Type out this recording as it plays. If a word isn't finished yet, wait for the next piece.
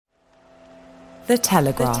The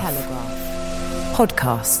Telegraph. The Telegraph.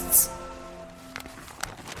 Podcasts.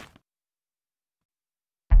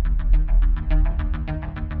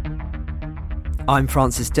 I'm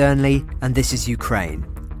Francis Dearnley, and this is Ukraine,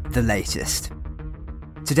 the latest.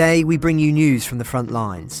 Today, we bring you news from the front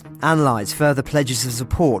lines, analyse further pledges of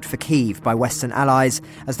support for Kyiv by Western allies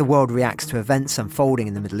as the world reacts to events unfolding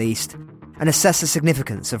in the Middle East, and assess the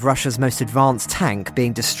significance of Russia's most advanced tank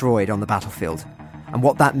being destroyed on the battlefield, and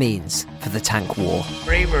what that means for the tank war.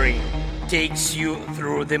 Bravery takes you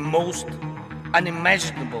through the most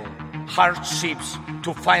unimaginable hardships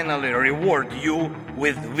to finally reward you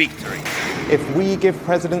with victory. If we give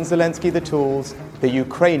President Zelensky the tools, the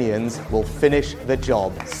Ukrainians will finish the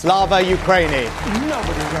job. Slava Ukraini!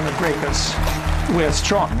 Nobody's going to break us. We're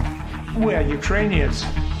strong. We're Ukrainians.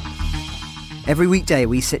 Every weekday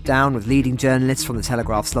we sit down with leading journalists from the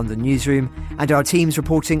Telegraph's London newsroom and our teams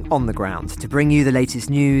reporting on the ground to bring you the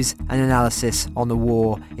latest news and analysis on the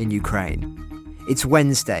war in Ukraine. It's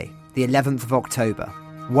Wednesday, the 11th of October,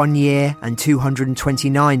 1 year and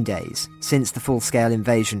 229 days since the full-scale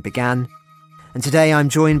invasion began. And today I'm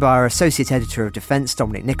joined by our Associate Editor of Defence,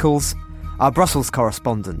 Dominic Nicholls, our Brussels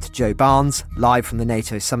correspondent, Joe Barnes, live from the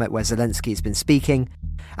NATO summit where Zelensky has been speaking,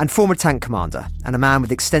 and former tank commander and a man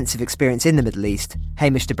with extensive experience in the Middle East,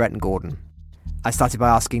 Hamish de Bretton-Gordon. I started by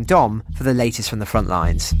asking Dom for the latest from the front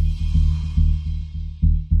lines.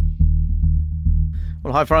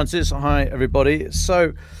 Well, hi Francis, hi everybody.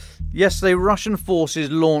 So, yesterday Russian forces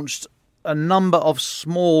launched a number of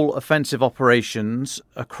small offensive operations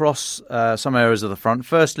across some areas of the front.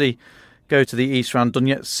 Firstly, go to the east around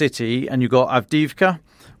Donetsk city and you've got Avdiivka,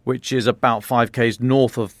 which is about 5 k's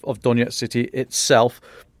north of Donetsk city itself.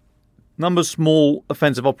 Number of small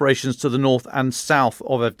offensive operations to the north and south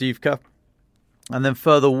of Avdiivka. And then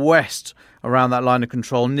further west around that line of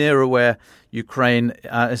control, nearer where Ukraine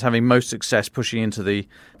is having most success pushing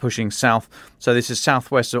south. So this is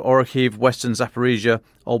southwest of Orikhiv, western Zaporizhia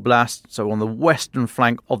Oblast, so on the western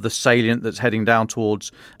flank of the salient that's heading down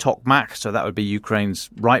towards Tokmak. So that would be Ukraine's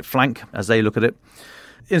right flank as they look at it.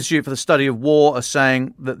 Institute for the Study of War are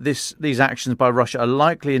saying that these actions by Russia are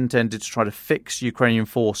likely intended to try to fix Ukrainian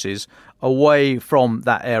forces away from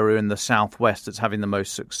that area in the southwest that's having the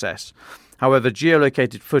most success. However,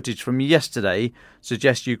 geolocated footage from yesterday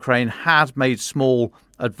suggests Ukraine had made small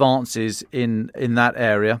advances in that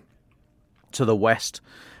area to the west.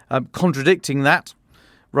 Contradicting that,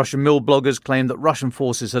 Russian mill bloggers claim that Russian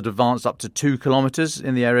forces had advanced up to 2 kilometres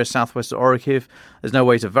in the area southwest of Orikhiv. There's no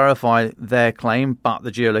way to verify their claim, but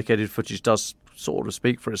the geolocated footage does sort of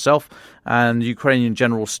speak for itself. And Ukrainian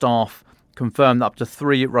General Staff confirmed that up to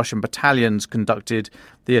 3 Russian battalions conducted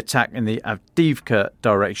the attack in the Avdiivka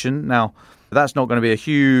direction. Now, that's not going to be a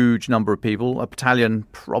huge number of people. A battalion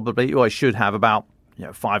probably, or it should have about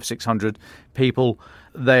 500-600 people.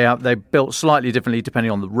 They built slightly differently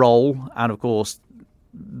depending on the role, and of course,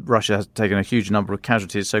 Russia has taken a huge number of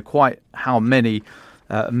casualties. So, quite how many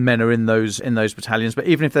men are in those battalions? But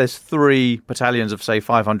even if there's 3 battalions of say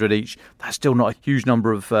 500 each, that's still not a huge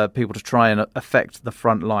number of people to try and affect the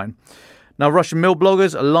front line. Now, Russian mill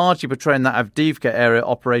bloggers are largely portraying that Avdiivka area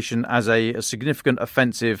operation as a significant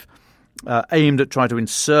offensive aimed at trying to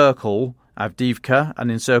encircle Avdiivka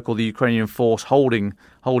and encircle the Ukrainian force holding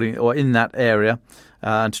or in that area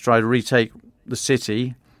and to try to retake the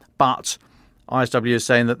city. But ISW is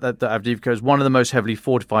saying that Avdiivka is one of the most heavily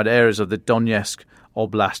fortified areas of the Donetsk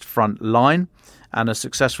Oblast front line, and a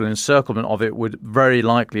successful encirclement of it would very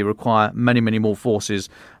likely require many, many more forces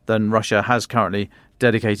than Russia has currently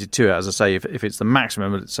dedicated to it. As I say, if it's the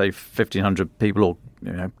maximum, let's say 1,500 people, or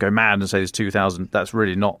go mad and say there's 2,000, that's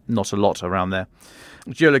really not a lot around there.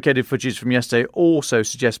 Geolocated footage from yesterday also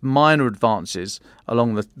suggests minor advances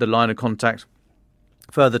along the line of contact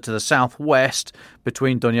further to the southwest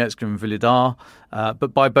between Donetsk and Volodar,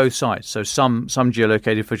 but by both sides. So some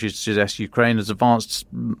geolocated footage suggests Ukraine has advanced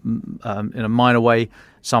in a minor way.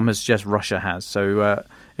 Some has suggests Russia has. So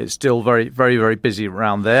it's still very, very, very busy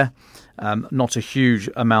around there. Not a huge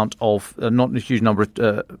amount of, not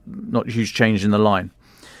a huge change in the line.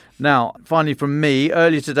 Now, finally from me,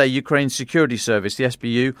 earlier today, Ukraine's security service, the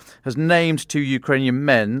SBU, has named 2 Ukrainian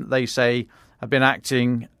men they say have been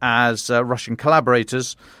acting as Russian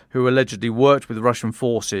collaborators who allegedly worked with Russian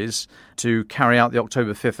forces to carry out the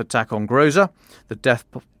October 5th attack on Groza, the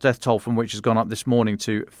death toll from which has gone up this morning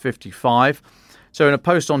to 55. So in a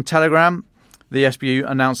post on Telegram, the SBU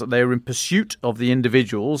announced that they are in pursuit of the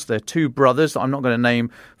individuals. They're 2 brothers that I'm not going to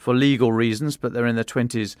name for legal reasons, but they're in their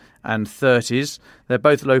 20s and 30s. They're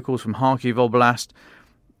both locals from Kharkiv Oblast,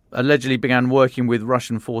 allegedly began working with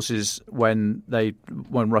Russian forces when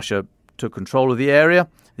Russia took control of the area.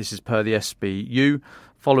 This is per the SBU.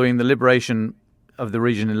 Following the liberation of the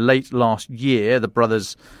region in late last year, the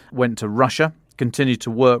brothers went to Russia, continued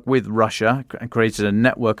to work with Russia, and created a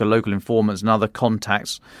network of local informants and other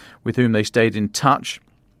contacts with whom they stayed in touch.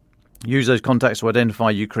 Use those contacts to identify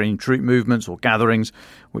Ukrainian troop movements or gatherings,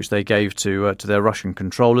 which they gave to their Russian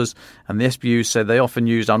controllers. And the SBU said they often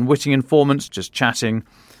used unwitting informants, just chatting,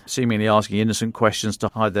 seemingly asking innocent questions to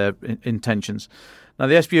hide their intentions. Now,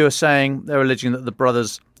 the SBU are saying, they're alleging that the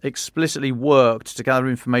brothers explicitly worked to gather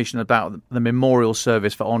information about the memorial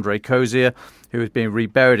service for Andrei Kozier, who was being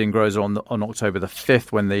reburied in Groza on October the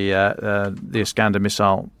 5th when the Iskander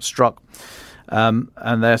missile struck.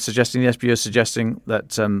 And they're suggesting, the SBU is suggesting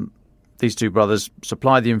that these two brothers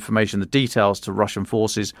supplied the information, the details to Russian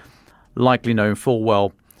forces, likely knowing full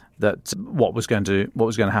well that what was going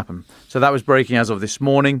to happen. So that was breaking as of this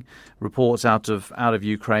morning. Reports out of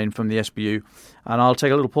Ukraine from the SBU, and I'll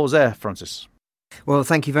take a little pause there, Francis. Well,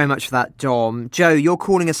 thank you very much for that, Dom. Joe, you're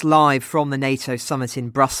calling us live from the NATO summit in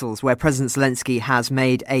Brussels, where President Zelensky has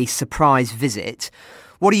made a surprise visit.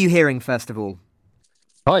 What are you hearing, first of all?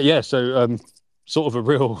 Hi, yeah, so sort of a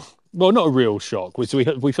real... Well, not a real shock.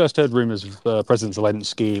 We first heard rumours of President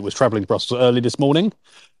Zelensky was travelling to Brussels early this morning.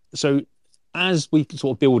 So as we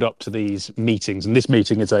sort of build up to these meetings, and this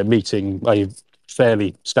meeting is a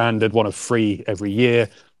fairly standard one of 3 every year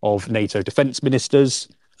of NATO defence ministers.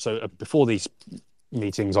 So before these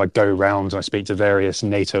meetings, I go around and I speak to various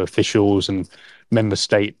NATO officials and member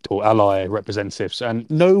state or ally representatives, and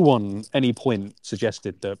no one at any point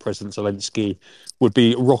suggested that President Zelensky would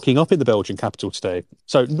be rocking up in the Belgian capital today.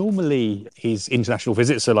 So normally his international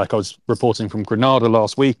visits, so like I was reporting from Grenada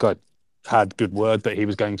last week, I had good word that he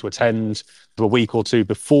was going to attend a week or two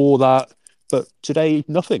before that, but today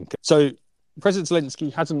nothing. So President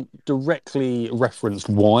Zelensky hasn't directly referenced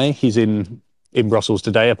why he's in Brussels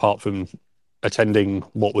today, apart from attending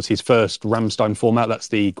what was his first Ramstein format. That's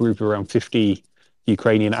the group of around 50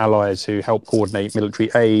 Ukrainian allies who help coordinate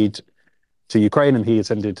military aid to Ukraine, and he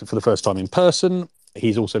attended for the first time in person.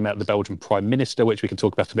 He's also met the Belgian Prime Minister, which we can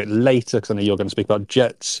talk about a bit later, because I know you're going to speak about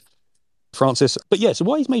jets, Francis. But yeah, so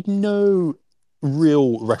why he's made no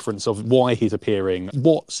real reference of why he's appearing.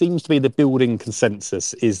 What seems to be the building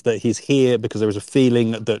consensus is that he's here because there is a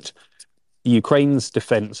feeling that Ukraine's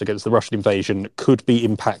defence against the Russian invasion could be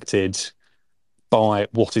impacted by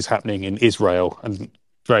what is happening in Israel, and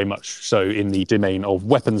very much so in the domain of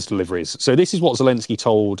weapons deliveries. So this is what Zelensky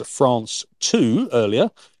told France 2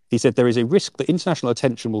 earlier. He said there is a risk that international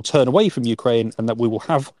attention will turn away from Ukraine, and that will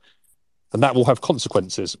have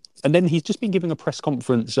consequences. And then he's just been giving a press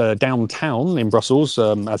conference downtown in Brussels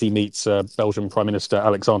as he meets Belgian Prime Minister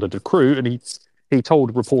Alexander De Croo, and he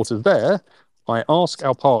told reporters there, "I ask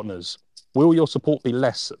our partners, will your support be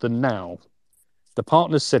less than now? The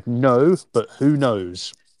partners said no, but who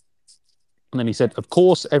knows?" And then he said, "Of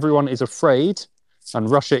course, everyone is afraid,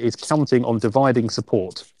 and Russia is counting on dividing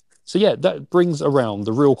support." So yeah, that brings around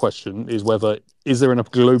the real question is whether, is there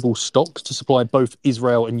enough global stock to supply both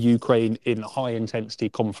Israel and Ukraine in high-intensity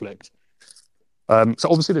conflict? So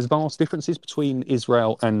obviously there's vast differences between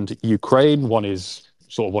Israel and Ukraine. One is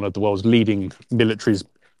sort of one of the world's leading militaries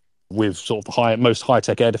with sort of most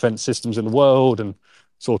high-tech air defense systems in the world, and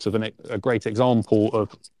sort of a great example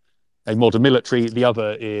of a modern military. The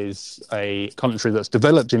other is a country that's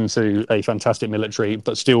developed into a fantastic military,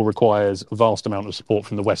 but still requires a vast amount of support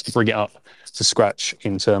from the West to bring it up to scratch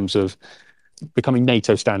in terms of becoming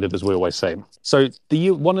NATO standard, as we always say. So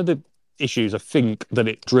one of the issues I think that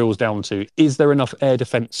it drills down to, is there enough air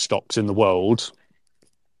defense stocks in the world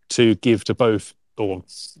to give to both, or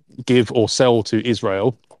give or sell to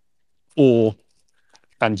Israel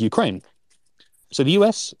and Ukraine? So the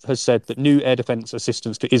US has said that new air defense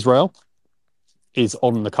assistance to Israel is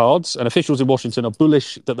on the cards, and officials in Washington are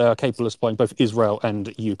bullish that they are capable of supplying both Israel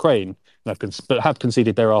and Ukraine, but have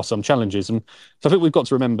conceded there are some challenges. And so I think we've got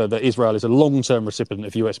to remember that Israel is a long-term recipient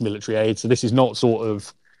of US military aid, so this is not sort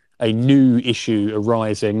of a new issue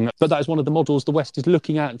arising, but that is one of the models the West is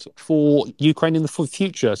looking at for Ukraine in the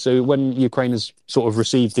future. So when Ukraine has sort of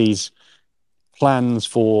received these plans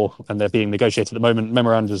for, and they're being negotiated at the moment,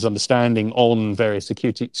 memorandums of understanding on various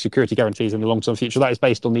security guarantees in the long-term future, that is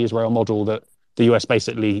based on the Israel model that the US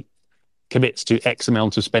basically commits to X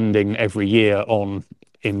amount of spending every year on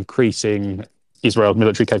increasing Israel's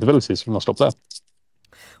military capabilities. And I'll stop there.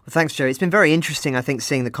 Well, thanks, Joe. It's been very interesting, I think,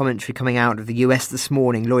 seeing the commentary coming out of the US this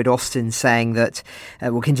morning. Lloyd Austin saying that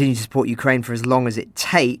we'll continue to support Ukraine for as long as it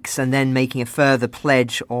takes, and then making a further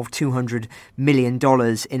pledge of $200 million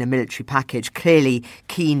in a military package, clearly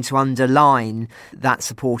keen to underline that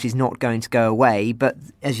support is not going to go away. But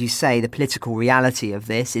as you say, the political reality of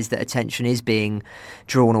this is that attention is being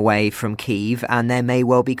drawn away from Kyiv, and there may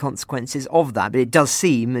well be consequences of that. But it does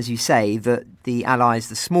seem, as you say, that the allies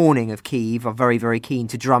this morning of Kyiv are very, very keen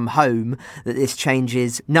to drum home that this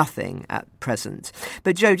changes nothing at present.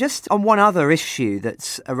 But Joe, just on one other issue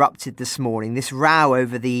that's erupted this morning, this row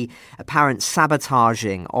over the apparent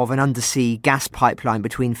sabotaging of an undersea gas pipeline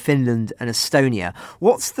between Finland and Estonia.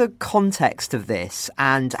 What's the context of this,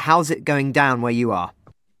 and how's it going down where you are?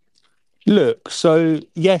 Look, so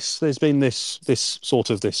yes, there's been this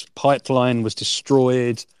pipeline was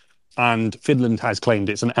destroyed, and Finland has claimed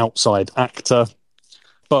it's an outside actor.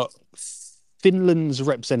 But Finland's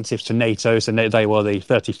representatives to NATO, so they were the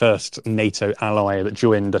 31st NATO ally that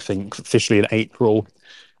joined, I think, officially in April.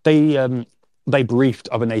 They briefed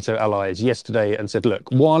other NATO allies yesterday and said, look,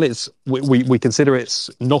 while we consider it's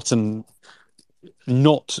not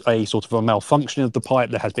a sort of a malfunction of the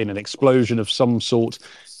pipe, there has been an explosion of some sort.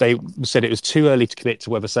 They said it was too early to commit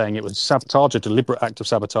to whether saying it was sabotage, a deliberate act of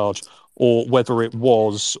sabotage, or whether it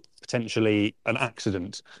was potentially an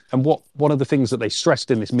accident. And one of the things that they stressed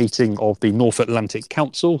in this meeting of the North Atlantic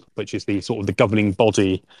Council, which is the sort of the governing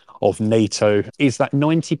body of NATO, is that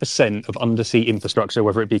 90% of undersea infrastructure,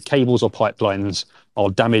 whether it be cables or pipelines, are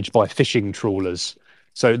damaged by fishing trawlers.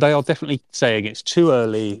 So they are definitely saying it's too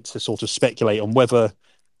early to sort of speculate on whether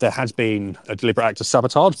there has been a deliberate act of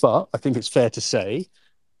sabotage. But I think it's fair to say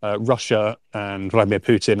Russia and Vladimir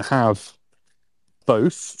Putin have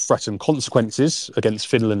both threatened consequences against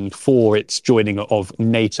Finland for its joining of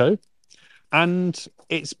NATO. And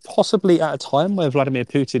it's possibly at a time where Vladimir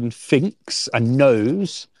Putin thinks and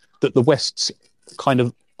knows that the West's kind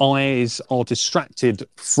of eyes are distracted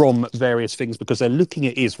from various things because they're looking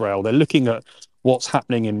at Israel, they're looking at what's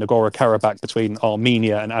happening in Nagorno-Karabakh between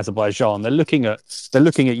Armenia and Azerbaijan, they're looking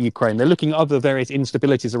at Ukraine, they're looking at other various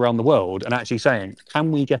instabilities around the world and actually saying,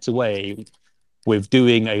 can we get away with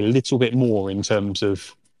doing a little bit more in terms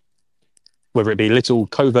of whether it be little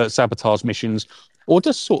covert sabotage missions or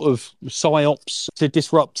just sort of psyops to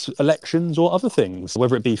disrupt elections or other things,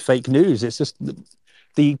 whether it be fake news. It's just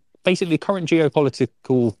the basically current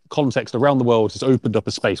geopolitical context around the world has opened up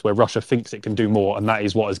a space where Russia thinks it can do more, and that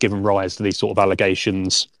is what has given rise to these sort of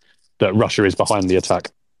allegations that Russia is behind the attack.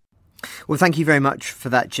 Well, thank you very much for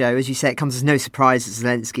that, Joe. As you say, it comes as no surprise that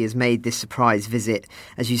Zelensky has made this surprise visit.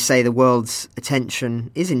 As you say, the world's attention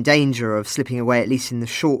is in danger of slipping away, at least in the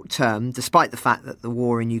short term, despite the fact that the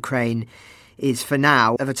war in Ukraine is, for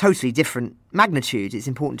now, of a totally different magnitude. It's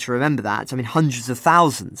important to remember that. I mean, hundreds of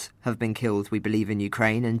thousands have been killed, we believe, in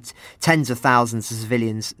Ukraine, and tens of thousands of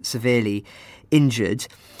civilians severely injured.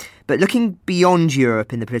 But looking beyond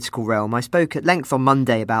Europe in the political realm, I spoke at length on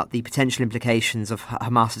Monday about the potential implications of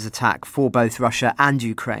Hamas's attack for both Russia and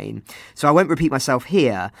Ukraine. So I won't repeat myself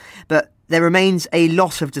here, but there remains a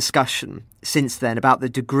lot of discussion since then about the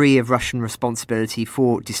degree of Russian responsibility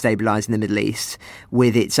for destabilising the Middle East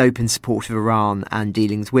with its open support of Iran and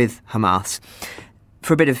dealings with Hamas.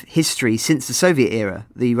 For a bit of history, since the Soviet era,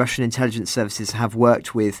 the Russian intelligence services have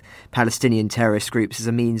worked with Palestinian terrorist groups as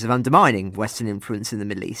a means of undermining Western influence in the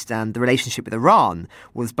Middle East, and the relationship with Iran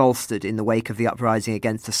was bolstered in the wake of the uprising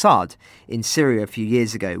against Assad in Syria a few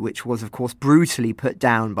years ago, which was, of course, brutally put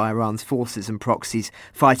down by Iran's forces and proxies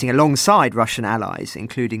fighting alongside Russian allies,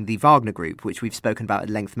 including the Wagner Group, which we've spoken about at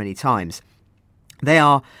length many times. They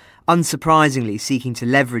are unsurprisingly seeking to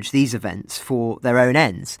leverage these events for their own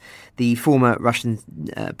ends. The former Russian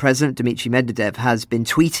President Dmitry Medvedev has been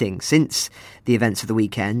tweeting since the events of the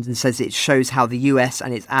weekend and says it shows how the US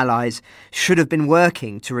and its allies should have been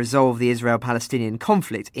working to resolve the Israel-Palestinian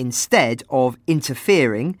conflict instead of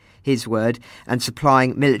interfering, his word, and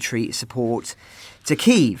supplying military support to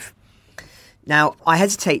Kyiv. Now, I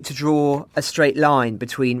hesitate to draw a straight line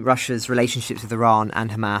between Russia's relationships with Iran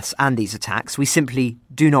and Hamas and these attacks. We simply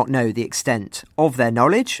do not know the extent of their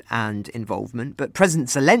knowledge and involvement, but President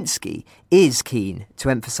Zelensky is keen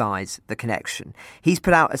to emphasise the connection. He's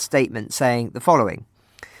put out a statement saying the following: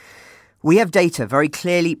 "We have data very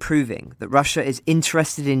clearly proving that Russia is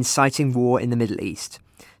interested in inciting war in the Middle East,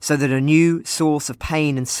 so that a new source of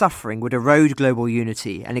pain and suffering would erode global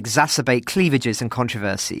unity and exacerbate cleavages and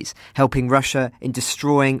controversies, helping Russia in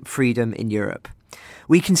destroying freedom in Europe.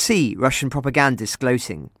 We can see Russian propagandists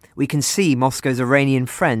gloating. We can see Moscow's Iranian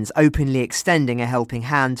friends openly extending a helping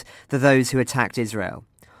hand to those who attacked Israel.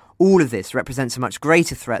 All of this represents a much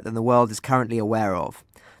greater threat than the world is currently aware of.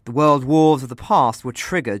 The world wars of the past were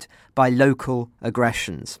triggered by local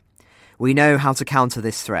aggressions. We know how to counter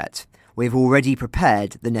this threat. We've already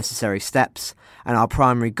prepared the necessary steps, and our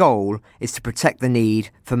primary goal is to protect the need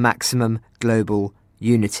for maximum global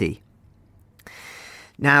unity.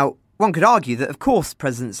 Now, one could argue that, of course,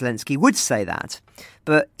 President Zelensky would say that,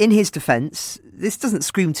 but in his defence, this doesn't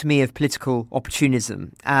scream to me of political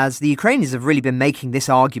opportunism, as the Ukrainians have really been making this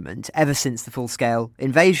argument ever since the full-scale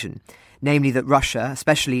invasion, namely that Russia,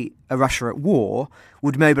 especially a Russia at war,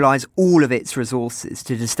 would mobilise all of its resources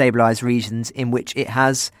to destabilise regions in which it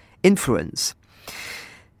has influence.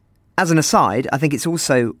 As an aside, I think it's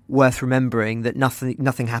also worth remembering that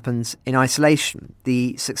nothing happens in isolation.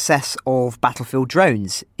 The success of battlefield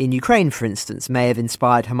drones in Ukraine, for instance, may have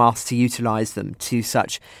inspired Hamas to utilise them to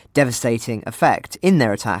such devastating effect in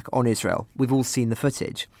their attack on Israel. We've all seen the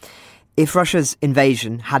footage. If Russia's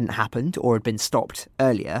invasion hadn't happened or had been stopped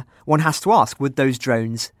earlier, one has to ask, would those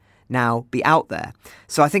drones now be out there?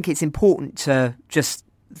 So I think it's important to just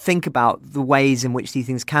think about the ways in which these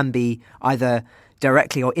things can be either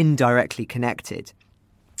directly or indirectly connected.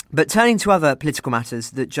 But turning to other political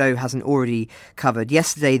matters that Joe hasn't already covered,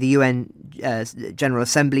 yesterday the UN General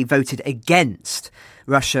Assembly voted against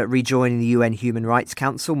Russia rejoining the UN Human Rights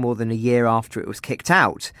Council more than a year after it was kicked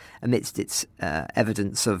out amidst its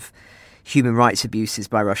evidence of human rights abuses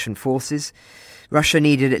by Russian forces. Russia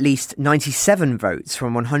needed at least 97 votes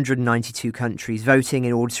from 192 countries voting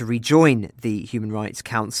in order to rejoin the Human Rights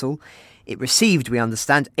Council. It received, we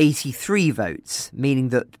understand, 83 votes, meaning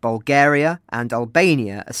that Bulgaria and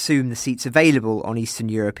Albania assume the seats available on Eastern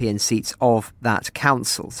European seats of that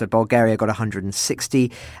council. So Bulgaria got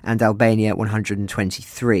 160 and Albania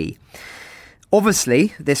 123.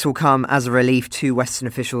 Obviously, this will come as a relief to Western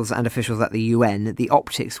officials and officials at the UN. The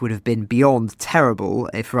optics would have been beyond terrible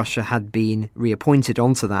if Russia had been reappointed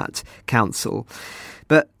onto that council.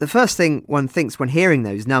 But the first thing one thinks when hearing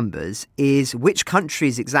those numbers is which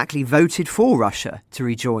countries exactly voted for Russia to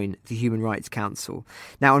rejoin the Human Rights Council.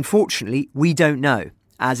 Now, unfortunately, we don't know,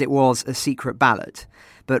 as it was a secret ballot.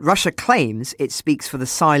 But Russia claims it speaks for the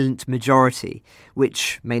silent majority,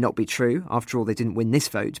 which may not be true. After all, they didn't win this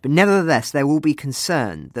vote. But nevertheless, there will be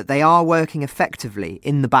concern that they are working effectively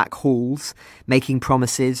in the back halls, making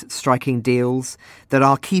promises, striking deals that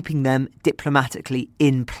are keeping them diplomatically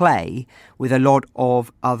in play with a lot of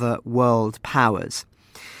other world powers.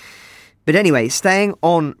 But anyway, staying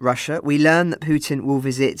on Russia, we learn that Putin will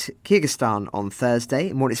visit Kyrgyzstan on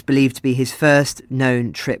Thursday in what is believed to be his first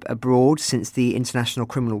known trip abroad since the International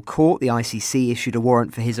Criminal Court, the ICC, issued a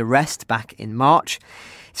warrant for his arrest back in March.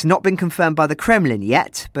 It's not been confirmed by the Kremlin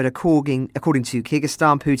yet, but according to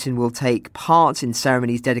Kyrgyzstan, Putin will take part in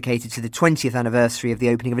ceremonies dedicated to the 20th anniversary of the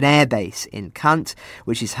opening of an airbase in Kant,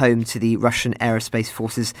 which is home to the Russian Aerospace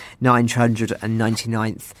Force's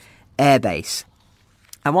 999th airbase.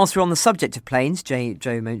 And whilst we're on the subject of planes,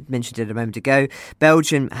 Joe mentioned it a moment ago,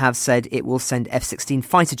 Belgium have said it will send F-16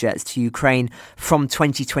 fighter jets to Ukraine from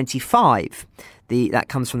 2025. That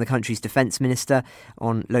comes from the country's defence minister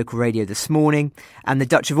on local radio this morning. And the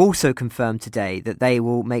Dutch have also confirmed today that they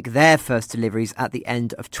will make their first deliveries at the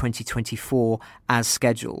end of 2024 as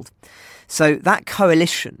scheduled. So that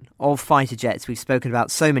coalition of fighter jets we've spoken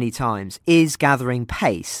about so many times is gathering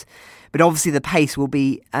pace. But obviously the pace will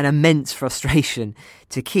be an immense frustration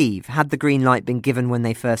to Kyiv. Had the green light been given when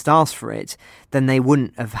they first asked for it, then they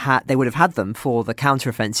would have had them for the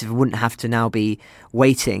counteroffensive and wouldn't have to now be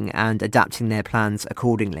waiting and adapting their plans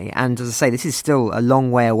accordingly. And as I say, this is still a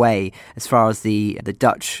long way away as far as the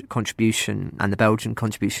Dutch contribution and the Belgian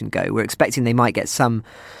contribution go. We're expecting they might get some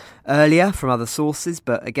earlier from other sources,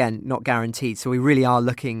 but again, not guaranteed. So we really are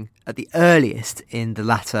looking at the earliest in the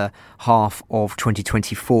latter half of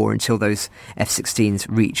 2024 until those F-16s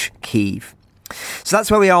reach Kyiv. So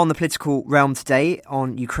that's where we are on the political realm today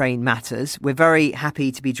on Ukraine matters. We're very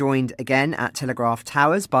happy to be joined again at Telegraph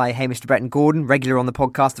Towers by Hamish de Bretton-Gordon, regular on the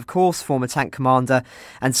podcast, of course, former tank commander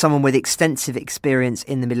and someone with extensive experience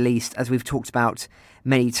in the Middle East, as we've talked about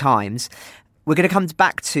many times. We're going to come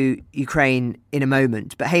back to Ukraine in a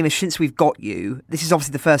moment. But Hamish, since we've got you, this is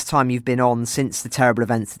obviously the first time you've been on since the terrible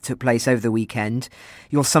events that took place over the weekend.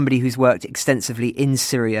 You're somebody who's worked extensively in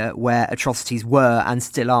Syria, where atrocities were and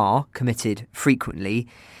still are committed frequently.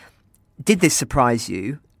 Did this surprise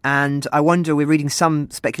you? And I wonder, we're reading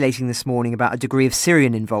some speculating this morning about a degree of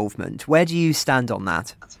Syrian involvement. Where do you stand on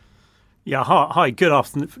that? Yeah, hi. Good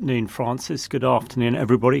afternoon, Francis. Good afternoon,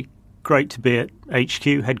 everybody. Great to be at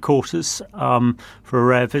HQ headquarters for a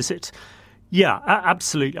rare visit. Yeah,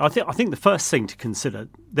 absolutely. I think the first thing to consider,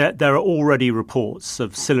 there are already reports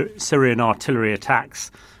of Syrian artillery attacks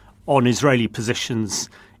on Israeli positions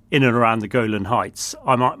in and around the Golan Heights.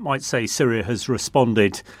 I might say Syria has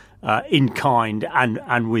responded in kind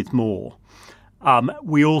and with more.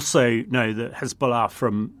 We also know that Hezbollah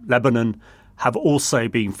from Lebanon have also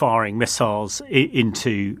been firing missiles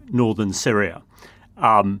into northern Syria.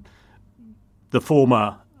 The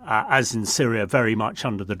former, as in Syria, very much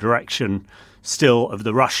under the direction still of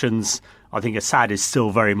the Russians. I think Assad is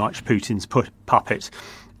still very much Putin's puppet,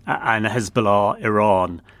 and Hezbollah,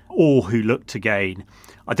 Iran, all who look to gain.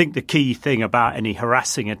 I think the key thing about any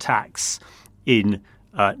harassing attacks in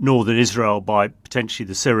northern Israel by potentially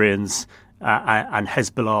the Syrians and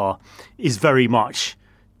Hezbollah is very much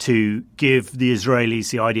to give the Israelis,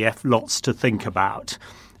 the IDF, lots to think about.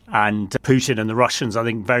 And Putin and the Russians, I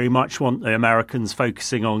think, very much want the Americans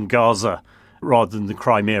focusing on Gaza rather than the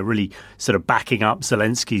Crimea, really sort of backing up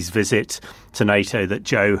Zelensky's visit to NATO that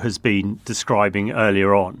Joe has been describing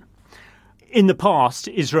earlier on. In the past,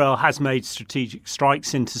 Israel has made strategic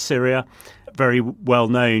strikes into Syria, very well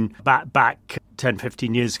known back 10,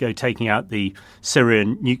 15 years ago, taking out the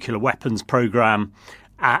Syrian nuclear weapons program,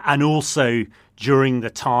 and also during the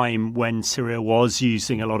time when Syria was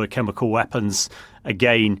using a lot of chemical weapons,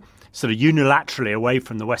 again, sort of unilaterally away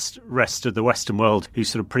from the rest of the Western world, who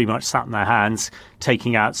sort of pretty much sat on their hands,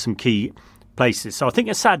 taking out some key places. So I think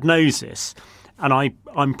Assad knows this, and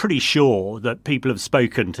I'm pretty sure that people have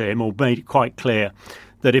spoken to him or made it quite clear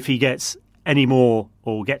that if he gets any more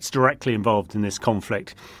or gets directly involved in this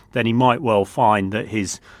conflict, then he might well find that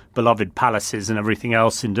his beloved palaces and everything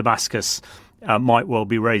else in Damascus might well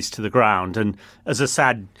be razed to the ground. And as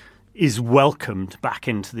Assad is welcomed back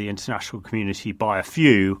into the international community by a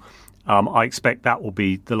few, I expect that will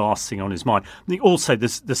be the last thing on his mind. I think also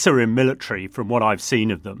the Syrian military, from what I've seen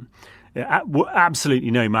of them, absolutely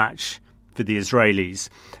no match for the Israelis.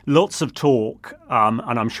 Lots of talk,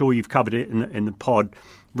 and I'm sure you've covered it in the pod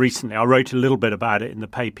recently. I wrote a little bit about it in the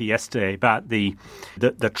paper yesterday about the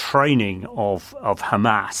training of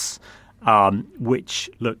Hamas, which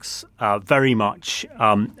looks very much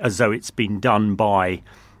as though it's been done by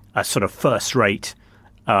a sort of first-rate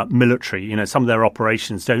military. You know, some of their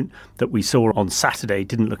operations that we saw on Saturday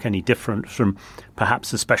didn't look any different from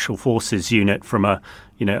perhaps a special forces unit from a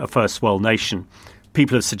first world nation.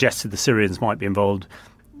 People have suggested the Syrians might be involved.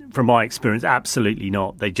 From my experience, absolutely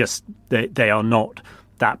not. They are not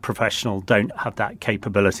that professional, don't have that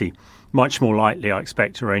capability. Much more likely, I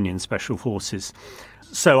expect, Iranian special forces.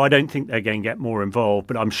 So I don't think they're going to get more involved,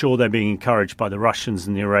 but I'm sure they're being encouraged by the Russians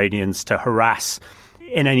and the Iranians to harass.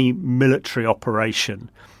 In any military operation,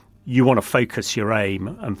 you want to focus your aim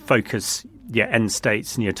and focus your end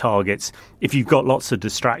states and your targets. If you've got lots of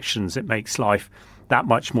distractions, it makes life that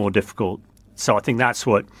much more difficult. So I think that's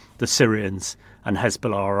what the Syrians and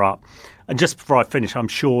Hezbollah are up. And just before I finish, I'm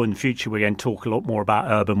sure in the future we're going to talk a lot more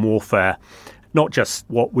about urban warfare, not just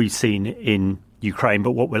what we've seen in Ukraine,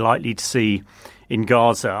 but what we're likely to see in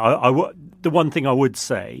Gaza. The one thing I would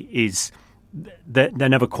say is that they're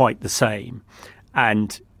never quite the same.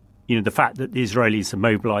 And, you know, the fact that the Israelis have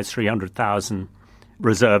mobilised 300,000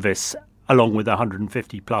 reservists along with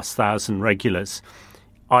 150,000+ regulars,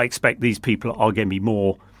 I expect these people are going to be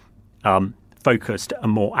more focused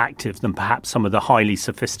and more active than perhaps some of the highly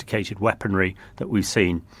sophisticated weaponry that we've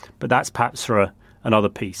seen. But that's perhaps for another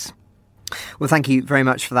piece. Well, thank you very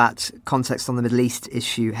much for that context on the Middle East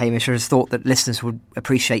issue, Hamish. I just thought that listeners would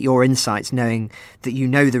appreciate your insights, knowing that you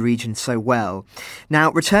know the region so well.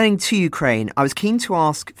 Now, returning to Ukraine, I was keen to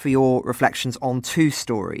ask for your reflections on two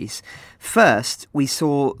stories. First, we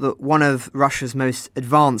saw that one of Russia's most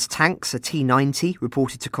advanced tanks, a T-90,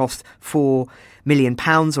 reported to cost £4 million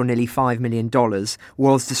or nearly $5 million,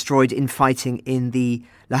 was destroyed in fighting in the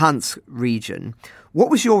Luhansk region. What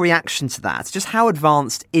was your reaction to that? Just how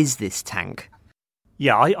advanced is this tank?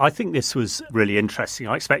 Yeah, I think this was really interesting.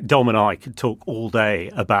 I expect Dom and I could talk all day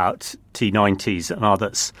about T-90s and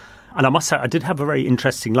others. And I must say, I did have a very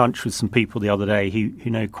interesting lunch with some people the other day who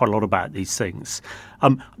know quite a lot about these things.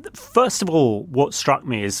 First of all, what struck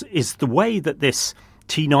me is the way that this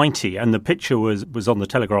T-90, and the picture was on the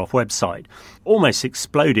Telegraph website, almost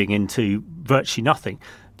exploding into virtually nothing.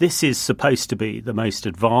 This is supposed to be the most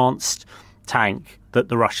advanced tank that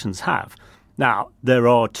the Russians have. Now, there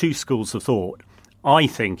are two schools of thought. I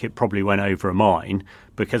think it probably went over a mine,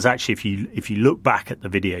 because actually if you look back at the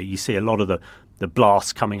video, you see a lot of the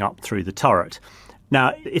blast coming up through the turret.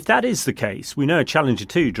 Now, if that is the case, we know a Challenger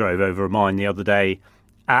 2 drove over a mine the other day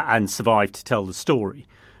and survived to tell the story.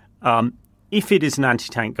 If it is an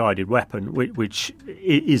anti-tank guided weapon, which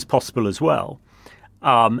is possible as well,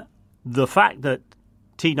 the fact that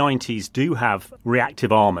T-90s do have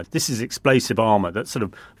reactive armour, this is explosive armour that sort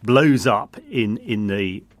of blows up in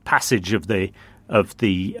the passage of the of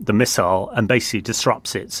the missile and basically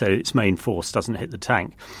disrupts it so its main force doesn't hit the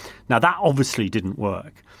tank. Now, that obviously didn't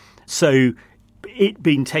work. So it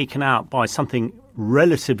being taken out by something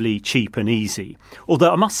relatively cheap and easy.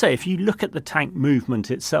 Although I must say, if you look at the tank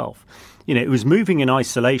movement itself, it was moving in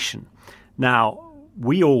isolation. Now,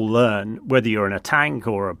 we all learn, whether you're in a tank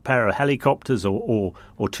or a pair of helicopters or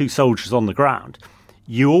two soldiers on the ground,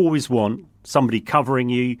 you always want somebody covering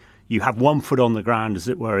you. You have 1 foot on the ground, as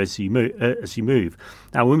it were, as you move.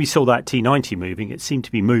 Now, when we saw that T-90 moving, it seemed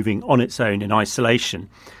to be moving on its own in isolation,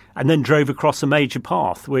 and then drove across a major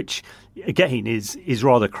path, which, again, is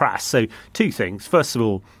rather crass. So, two things. First of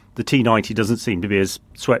all, the T-90 doesn't seem to be as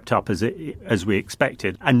swept up as we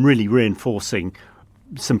expected, and really reinforcing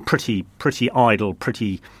some pretty idle,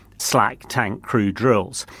 pretty slack tank crew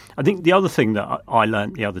drills. I think the other thing that I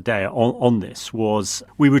learned the other day on this was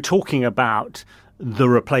we were talking about the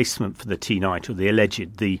replacement for the T-90, or the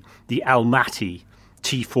alleged, the Almaty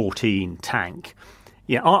T-14 tank.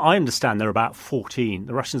 Yeah, I understand there are about 14.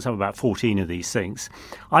 The Russians have about 14 of these things.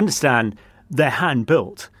 I understand they're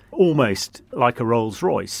hand-built, almost like a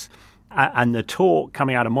Rolls-Royce. And the talk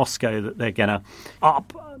coming out of Moscow that they're going to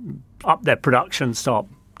up their production, start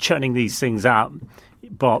churning these things out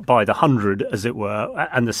by the 100, as it were,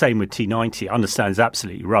 and the same with T-90, I understand is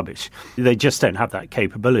absolutely rubbish. They just don't have that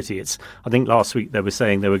capability. I think last week they were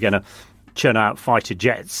saying they were going to churn out fighter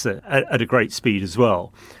jets at a great speed as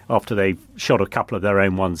well, after they shot a couple of their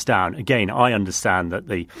own ones down. Again, I understand that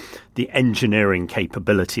the engineering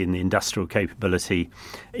capability and the industrial capability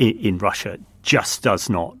in Russia just does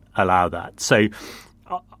not allow that. So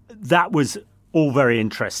that was all very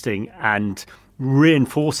interesting and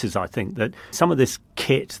reinforces, I think, that some of this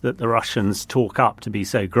kit that the Russians talk up to be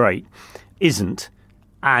so great isn't.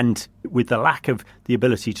 And with the lack of the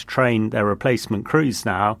ability to train their replacement crews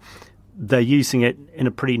now, they're using it in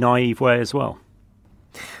a pretty naive way as well.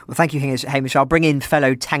 Well, thank you, Hamish. I'll bring in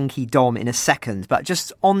fellow tanky Dom in a second. But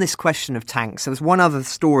just on this question of tanks, there was one other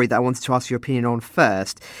story that I wanted to ask your opinion on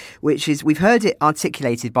first, which is we've heard it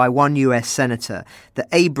articulated by one US senator that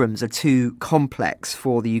Abrams are too complex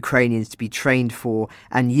for the Ukrainians to be trained for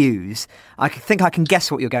and use. I think I can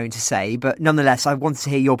guess what you're going to say, but nonetheless, I wanted to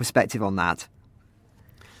hear your perspective on that.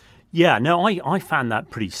 Yeah, no, I found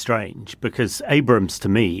that pretty strange, because Abrams, to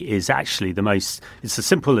me, is actually it's the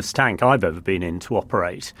simplest tank I've ever been in to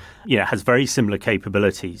operate. It has very similar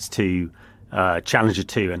capabilities to Challenger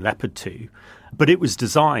 2 and Leopard 2, but it was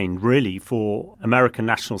designed really for American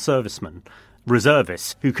national servicemen,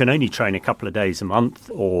 reservists, who can only train a couple of days a month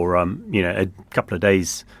or, a couple of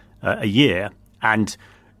days a year. And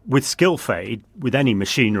with skill fade, with any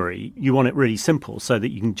machinery, you want it really simple so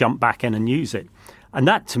that you can jump back in and use it. And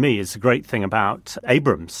that, to me, is the great thing about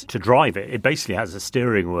Abrams. To drive it, it basically has a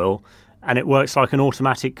steering wheel and it works like an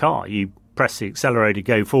automatic car. You press the accelerator,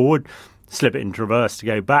 go forward, slip it into reverse to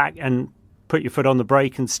go back, and put your foot on the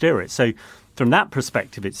brake and steer it. So from that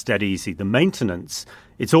perspective, it's dead easy. The maintenance,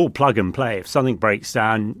 it's all plug and play. If something breaks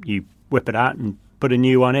down, you whip it out and put a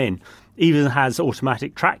new one in. Even has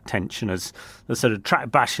automatic track tension, as the sort of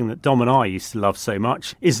track bashing that Dom and I used to love so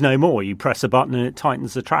much is no more. You press a button and it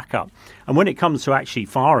tightens the track up. And when it comes to actually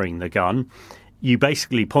firing the gun, you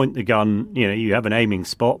basically point the gun, you have an aiming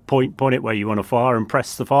spot, point it where you want to fire and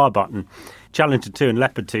press the fire button. Challenger 2 and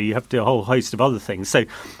Leopard 2, you have to do a whole host of other things. So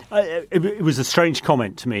it was a strange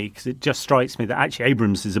comment to me, because it just strikes me that actually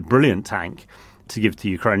Abrams is a brilliant tank to give to the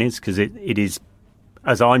Ukrainians, because it is,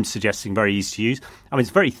 as I'm suggesting, very easy to use. I mean, it's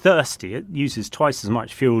very thirsty. It uses twice as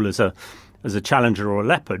much fuel as a Challenger or a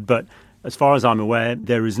Leopard. But as far as I'm aware,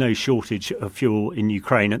 there is no shortage of fuel in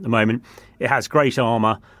Ukraine at the moment. It has great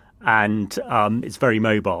armour and it's very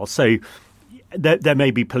mobile. So there may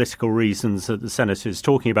be political reasons that the senator is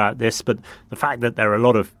talking about this, but the fact that there are a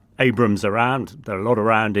lot of Abrams around, there are a lot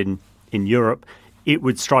around in Europe, it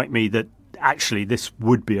would strike me that actually this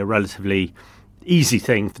would be a relatively easy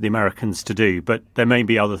thing for the Americans to do, but there may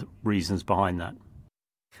be other reasons behind that.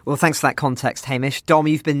 Well, thanks for that context, Hamish. Dom,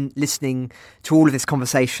 you've been listening to all of this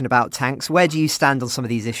conversation about tanks. Where do you stand on some of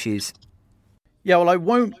these issues? Yeah, well, I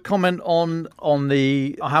won't comment on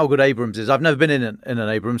the how good Abrams is. I've never been in an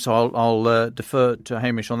Abrams, so I'll defer to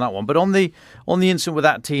Hamish on that one. But on the incident with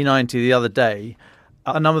that T-90 the other day,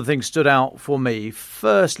 a number of things stood out for me.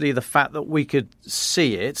 Firstly, the fact that we could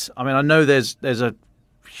see it. I mean, I know there's a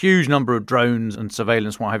huge number of drones and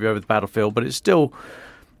surveillance, what have you, over the battlefield, but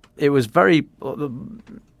it was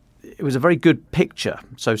a very good picture.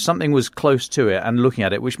 So something was close to it and looking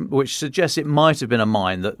at it, which suggests it might have been a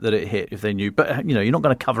mine that it hit if they knew. But you're not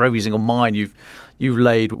going to cover every single mine you've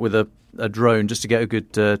laid with a a drone just to get a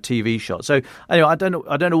good TV shot. So anyway, I don't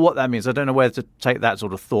know what that means. I don't know where to take that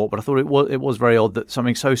sort of thought, but I thought it was very odd that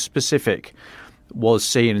something so specific was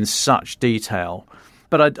seen in such detail.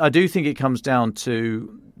 But I do think it comes down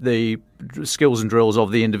to the skills and drills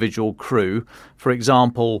of the individual crew. For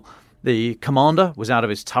example, the commander was out of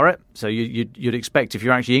his turret, so you'd expect if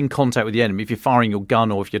you're actually in contact with the enemy, if you're firing your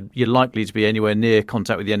gun or if you're likely to be anywhere near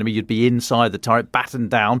contact with the enemy, you'd be inside the turret, battened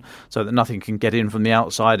down, so that nothing can get in from the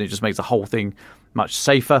outside. It just makes the whole thing much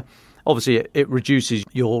safer. Obviously, it reduces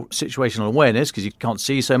your situational awareness because you can't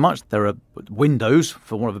see so much. There are windows,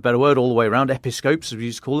 for want of a better word, all the way around, episcopes, as we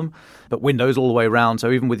used to call them, but windows all the way around. So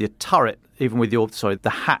even with your turret,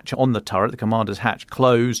 the hatch on the turret, the commander's hatch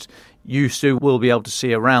closed, you still will be able to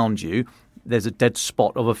see around you. There's a dead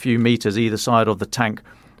spot of a few meters either side of the tank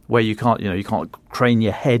where you can't crane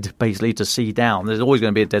your head basically to see down. There's always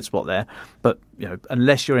going to be a dead spot there. But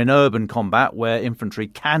unless you're in urban combat where infantry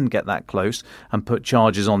can get that close and put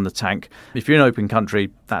charges on the tank, if you're in open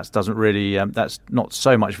country, that's not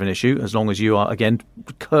so much of an issue as long as you are again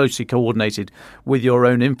closely coordinated with your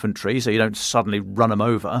own infantry, so you don't suddenly run them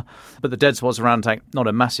over. But the dead spots around the tank, not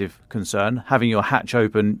a massive concern. Having your hatch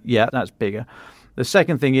open, yeah, that's bigger. The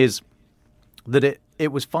second thing is that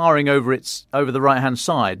it was firing over the right-hand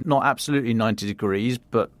side, not absolutely 90 degrees,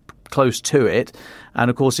 but close to it. And,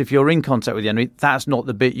 of course, if you're in contact with the enemy, that's not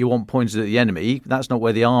the bit you want pointed at the enemy. That's not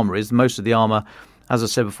where the armour is. Most of the armour, as I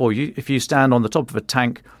said before, if you stand on the top of a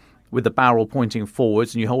tank with the barrel pointing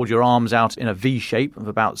forwards and you hold your arms out in a V shape of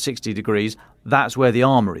about 60 degrees, that's where the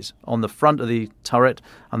armour is, on the front of the turret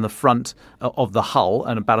and the front of the hull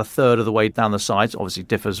and about a third of the way down the sides. Obviously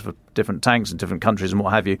differs for different tanks and different countries and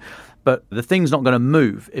what have you. But the thing's not going to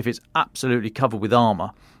move if it's absolutely covered with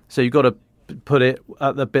armour. So you've got to put it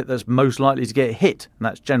at the bit that's most likely to get hit, and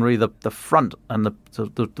that's generally the front and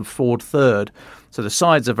the forward third. So the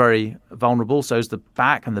sides are very vulnerable, so is the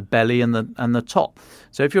back and the belly and the top.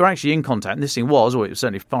 So if you're actually in contact, and this thing was, or it was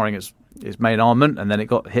certainly firing its main armament, and then it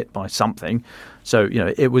got hit by something. So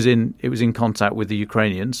it was in contact with the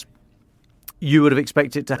Ukrainians. You would have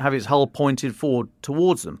expected to have its hull pointed forward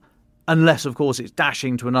towards them, unless of course it's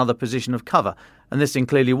dashing to another position of cover. And this thing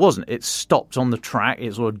clearly wasn't. It stopped on the track.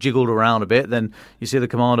 It sort of jiggled around a bit. Then you see the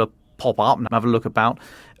commander pop up and have a look about.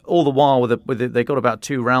 All the while they got about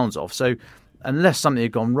 2 rounds off. So unless something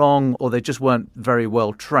had gone wrong or they just weren't very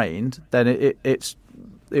well trained, then it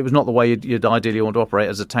was not the way you'd ideally want to operate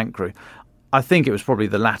as a tank crew. I think it was probably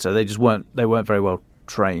the latter. They weren't very well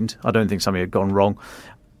trained. I don't think something had gone wrong.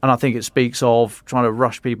 And I think it speaks of trying to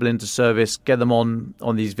rush people into service, get them on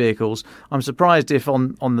these vehicles. I'm surprised if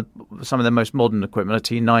on some of the most modern equipment, a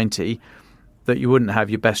T-90, that you wouldn't have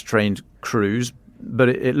your best trained crews. But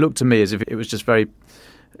it looked to me as if it was just very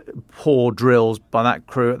poor drills by that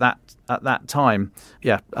crew at that time.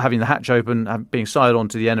 Yeah, having the hatch open, being sighted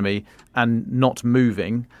onto the enemy and not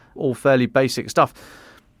moving, all fairly basic stuff.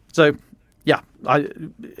 So, yeah, I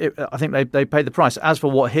think they paid the price. As for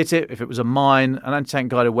what hit it, if it was a mine, an anti-tank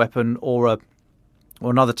guided weapon, or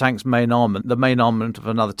another tank's main armament, the main armament of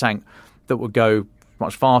another tank that would go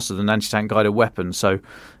much faster than an anti-tank guided weapon, so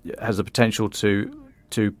it has the potential to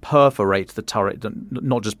perforate the turret,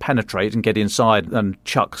 not just penetrate and get inside and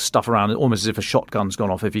chuck stuff around, almost as if a shotgun's gone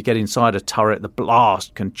off. If you get inside a turret, the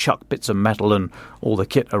blast can chuck bits of metal and all the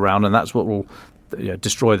kit around, and that's what will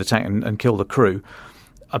destroy the tank and kill the crew.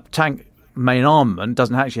 A tank main armament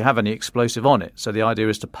doesn't actually have any explosive on it, so the idea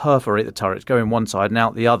is to perforate the turrets, go in one side and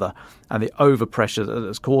out the other, and the overpressure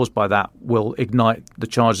that's caused by that will ignite the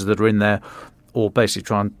charges that are in there, or basically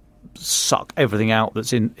try and suck everything out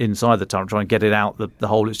that's inside the turret, try and get it out the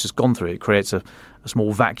hole it's just gone through. It creates a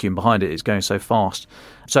small vacuum behind it. It's going so fast.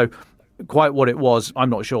 So quite what it was, I'm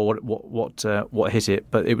not sure what hit it,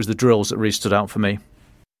 but it was the drills that really stood out for me.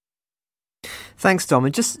 Thanks, Dom.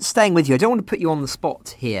 And just staying with you, I don't want to put you on the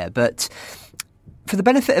spot here, but for the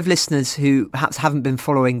benefit of listeners who perhaps haven't been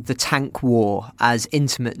following the tank war as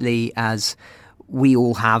intimately as we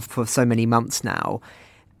all have for so many months now,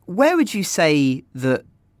 where would you say that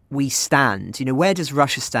we stand? Where does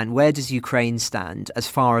Russia stand? Where does Ukraine stand as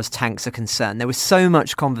far as tanks are concerned? There was so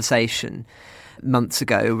much conversation months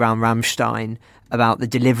ago around Ramstein about the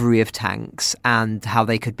delivery of tanks and how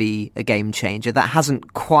they could be a game changer. That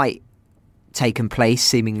hasn't quite taken place,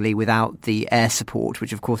 seemingly, without the air support,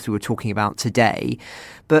 which of course we were talking about today.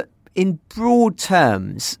 But in broad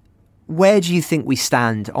terms, where do you think we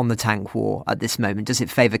stand on the tank war at this moment? Does it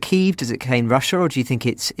favour Kyiv? Does it favour Russia? Or do you think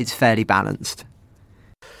it's fairly balanced?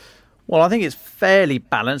 Well, I think it's fairly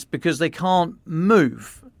balanced because they can't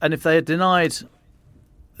move. And if they had denied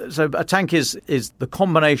So a tank is the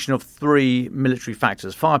combination of three military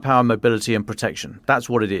factors: firepower, mobility, and protection. That's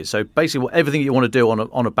what it is. So basically, everything you want to do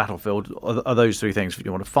on a battlefield are those three things.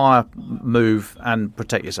 You want to fire, move, and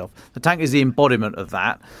protect yourself. The tank is the embodiment of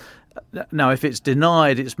that. Now, if it's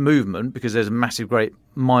denied its movement because there's a massive, great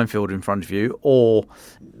minefield in front of you, or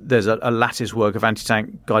there's a lattice work of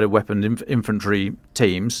anti-tank guided weapon infantry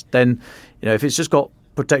teams, then if it's just got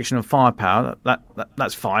protection and firepower,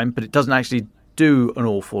 that's fine, but it doesn't actually do an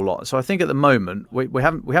awful lot. So I think at the moment we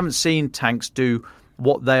haven't seen tanks do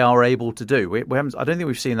what they are able to do. We haven't. I don't think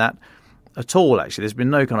we've seen that at all. Actually, there's been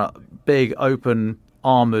no kind of big open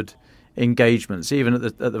armoured engagements. Even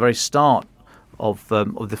at the very start of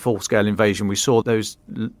the full-scale invasion, we saw those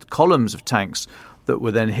columns of tanks that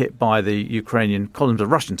were then hit by the Ukrainian columns of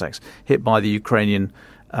Russian tanks hit by the Ukrainian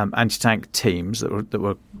anti-tank teams that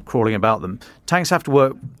were crawling about them. Tanks have to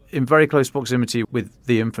work in very close proximity with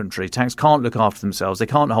the infantry. Tanks can't look after themselves. They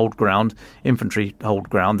can't hold ground. Infantry hold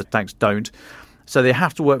ground. The tanks don't. So they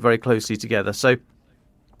have to work very closely together. So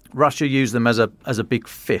Russia used them as a big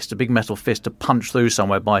fist, a big metal fist to punch through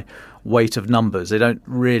somewhere by weight of numbers. They don't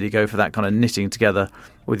really go for that kind of knitting together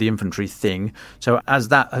with the infantry thing. So as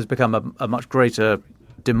that has become a much greater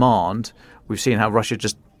demand, we've seen how Russia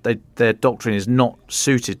their doctrine is not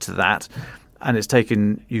suited to that, and it's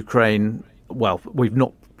taken Ukraine. Well, we've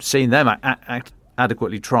not seen them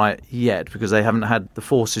adequately try it yet because they haven't had the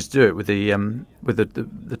forces to do it with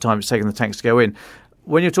the time it's taken the tanks to go in.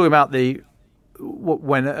 When you're talking about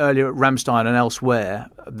when earlier at Ramstein and elsewhere,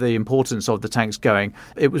 the importance of the tanks going,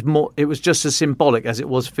 it was just as symbolic as it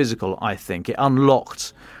was physical. I think it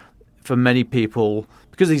unlocked for many people,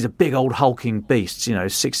 because these are big old hulking beasts,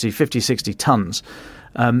 50, 60 tons.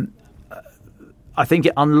 I think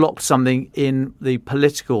it unlocked something in the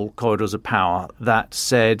political corridors of power that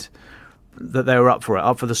said that they were up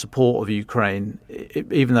for the support of Ukraine,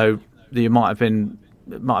 even though you might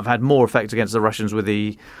have had more effect against the Russians with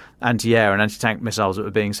the anti-air and anti-tank missiles that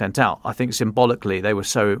were being sent out. I think symbolically they were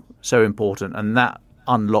so important, and that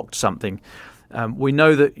unlocked something. We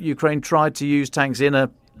know that Ukraine tried to use tanks in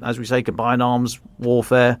as we say, combined arms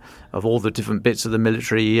warfare of all the different bits of the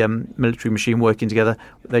military machine working together.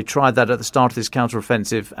 They tried that at the start of this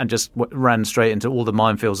counteroffensive and just ran straight into all the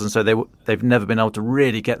minefields, and so they've never been able to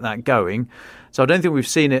really get that going. So I don't think we've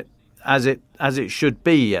seen it as it should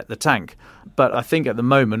be yet, the tank. But I think at the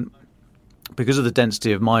moment, because of the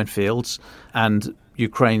density of minefields and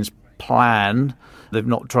Ukraine's plan, they've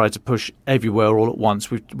not tried to push everywhere all at once.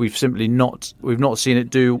 We've simply not seen it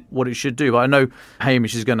do what it should do. But I know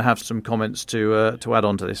Hamish is going to have some comments to add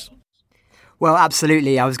on to this. Well,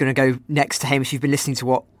 absolutely. I was going to go next to Hamish. You've been listening to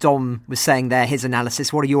what Dom was saying there, his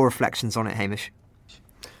analysis. What are your reflections on it, Hamish?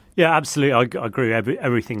 Yeah, absolutely. I agree with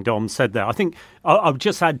everything Dom said there. I think I'll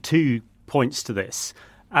just add 2 points to this.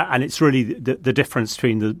 And it's really the difference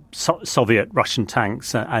between the Soviet Russian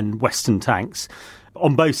tanks and Western tanks.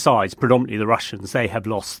 On both sides, predominantly the Russians, they have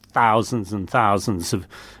lost thousands and thousands of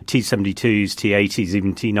T-72s, T-80s,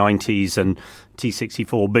 even T-90s and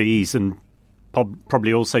T-64Bs and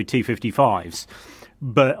probably also T-55s.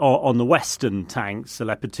 But on the Western tanks, the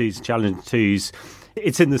Leopard 2s, Challenger 2s,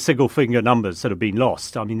 it's in the single finger numbers that have been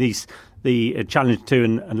lost. I mean, the Challenger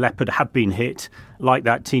 2 and Leopard have been hit like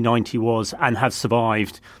that T-90 was and have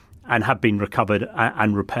survived and have been recovered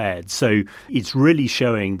and repaired. So it's really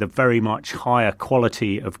showing the very much higher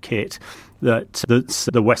quality of kit that's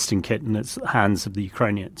the Western kit in its hands of the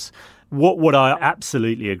Ukrainians. What I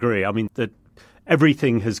absolutely agree, I mean, that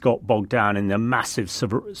everything has got bogged down in the massive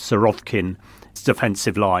Sorokin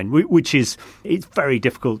defensive line, which it's very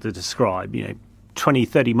difficult to describe, 20,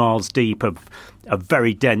 30 miles deep of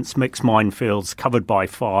very dense mixed minefields covered by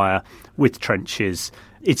fire with trenches.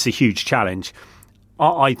 It's a huge challenge.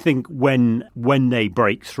 I think when they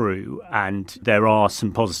break through and there are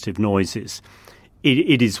some positive noises,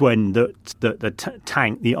 it is when the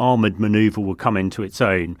tank, the armoured manoeuvre will come into its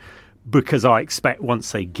own, because I expect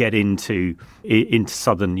once they get into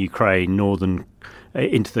southern Ukraine,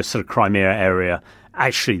 into the sort of Crimea area,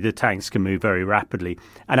 actually the tanks can move very rapidly.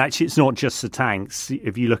 And actually it's not just the tanks.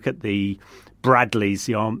 If you look at the Bradleys,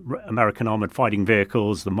 the American armoured fighting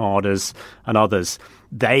vehicles, the Marders and others,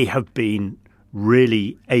 they have been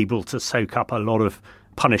really able to soak up a lot of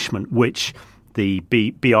punishment, which the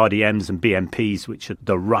BRDMs and BMPs, which are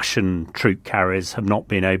the Russian troop carriers, have not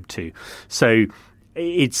been able to. So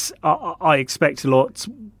I expect a lot.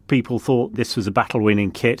 People thought this was a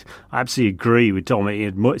battle-winning kit. I absolutely agree with Dom.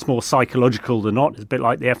 It's more psychological than not. It's a bit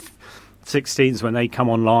like the F-16s. When they come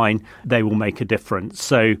online, they will make a difference.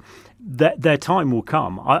 So their time will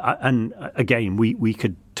come. And again, we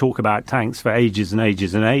could talk about tanks for ages and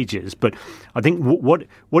ages and ages. But I think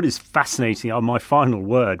what is fascinating, my final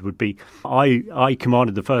word would be, I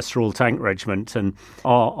commanded the 1st Royal Tank Regiment, and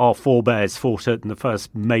our forebears fought in the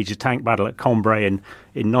first major tank battle at Cambrai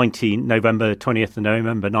in November 20th of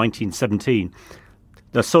November 1917.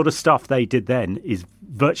 The sort of stuff they did then is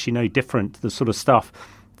virtually no different to the sort of stuff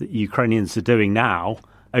that Ukrainians are doing now,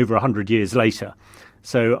 over 100 years later.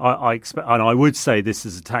 So I expect, and I would say this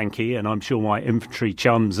is a tanky, and I'm sure my infantry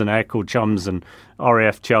chums and air corps chums and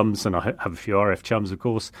RAF chums, and I have a few RAF chums, of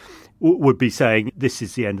course, would be saying this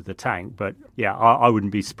is the end of the tank. But yeah, I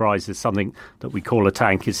wouldn't be surprised if something that we call a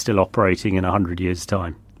tank is still operating in 100 years'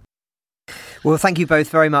 time. Well, thank you both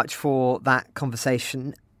very much for that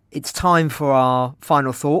conversation. It's time for our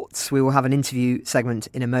final thoughts. We will have an interview segment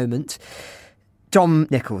in a moment. Dom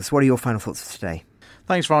Nichols, what are your final thoughts for today?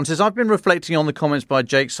 Thanks, Francis. I've been reflecting on the comments by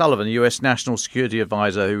Jake Sullivan, US National Security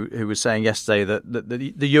Advisor, who was saying yesterday that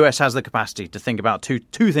the US has the capacity to think about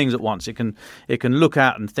two things at once. It can look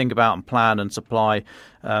at and think about and plan and supply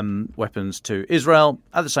weapons to Israel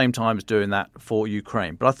at the same time as doing that for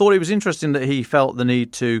Ukraine. But I thought it was interesting that he felt the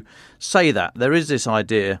need to say that. There is this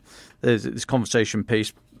idea, there's this conversation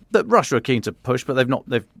piece that Russia are keen to push, but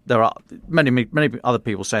there are many other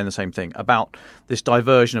people saying the same thing about this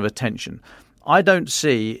diversion of attention. I don't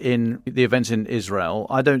see in the events in Israel,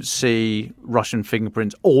 I don't see Russian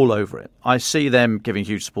fingerprints all over it. I see them giving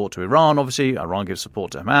huge support to Iran, obviously. Iran gives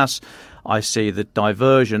support to Hamas. I see the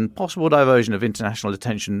possible diversion of international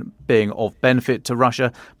attention being of benefit to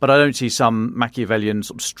Russia, but I don't see some Machiavellian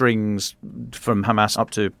sort of strings from Hamas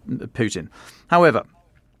up to Putin. However,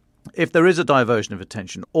 if there is a diversion of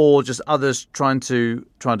attention, or just others trying to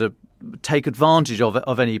take advantage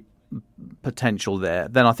of any potential there,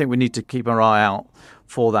 then I think we need to keep our eye out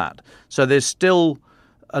for that. So there's still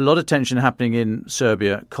a lot of tension happening in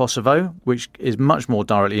Serbia, Kosovo, which is much more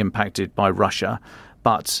directly impacted by Russia.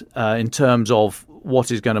 But in terms of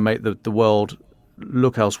what is going to make the world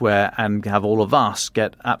look elsewhere and have all of us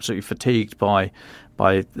get absolutely fatigued by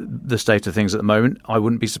the state of things at the moment, I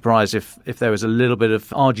wouldn't be surprised if there was a little bit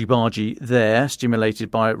of argy-bargy there, stimulated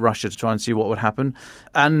by Russia to try and see what would happen.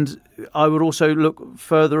 And I would also look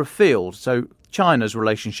further afield. So China's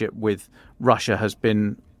relationship with Russia has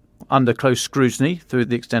been under close scrutiny through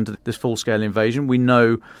the extent of this full-scale invasion. We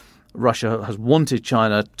know Russia has wanted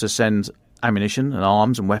China to send ammunition and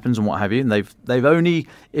arms and weapons and what have you, and they've only,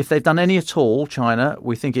 if they've done any at all, China,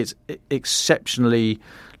 we think it's exceptionally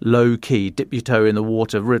low key, dip your toe in the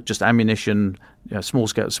water, just ammunition,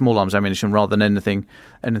 small arms ammunition rather than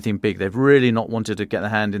anything big. They've really not wanted to get their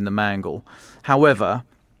hand in the mangle. However,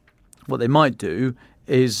 what they might do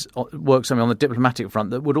is work something on the diplomatic front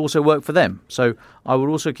that would also work for them. So I would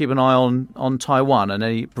also keep an eye on Taiwan and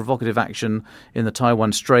any provocative action in the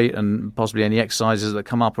Taiwan Strait, and possibly any exercises that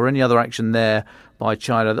come up or any other action there by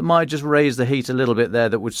China that might just raise the heat a little bit there,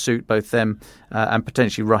 that would suit both them and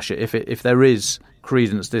potentially Russia, if there is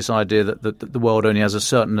credence to this idea that the world only has a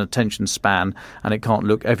certain attention span and it can't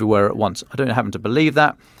look everywhere at once. I don't happen to believe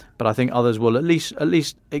that, but I think others will at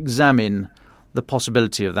least examine the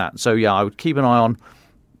possibility of that. So yeah, I would keep an eye on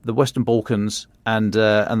the Western Balkans and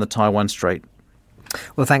the Taiwan Strait.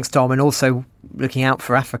 Well, thanks, Dom, and also looking out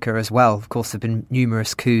for Africa as well. Of course, there have been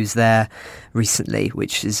numerous coups there recently,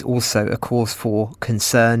 which is also a cause for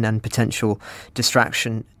concern and potential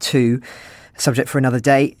distraction too. Subject for another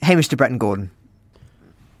day. Hamish de Bretton-Gordon.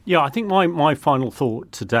 Yeah, I think my final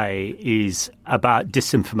thought today is about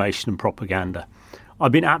disinformation and propaganda.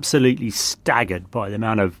 I've been absolutely staggered by the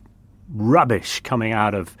amount of rubbish coming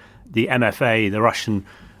out of the MFA, the Russian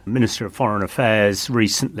Minister of Foreign Affairs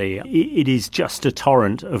recently. It is just a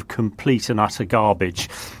torrent of complete and utter garbage.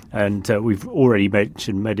 And we've already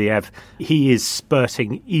mentioned Medvedev. He is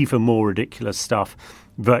spurting even more ridiculous stuff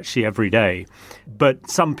virtually every day. But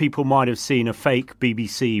some people might have seen a fake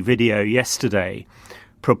BBC video yesterday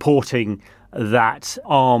purporting that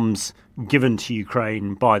arms given to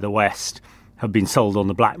Ukraine by the West have been sold on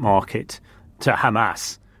the black market to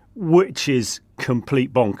Hamas, which is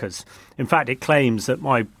complete bonkers. In fact, it claims that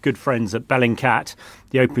my good friends at Bellingcat,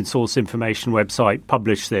 the open source information website,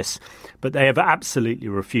 published this, but they have absolutely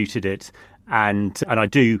refuted it. And I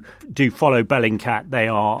do follow Bellingcat. They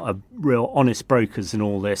are a real honest brokers in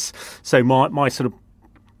all this. So my sort of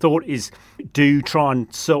thought is, do try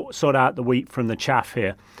and sort out the wheat from the chaff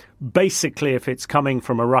here. Basically, if it's coming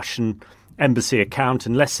from a Russian embassy account,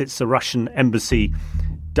 unless it's a Russian embassy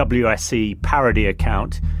WSE parody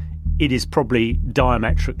account, it is probably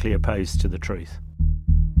diametrically opposed to the truth.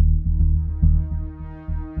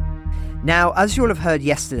 Now, as you all have heard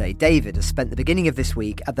yesterday, David has spent the beginning of this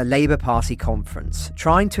week at the Labour Party conference,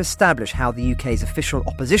 trying to establish how the UK's official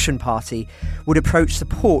opposition party would approach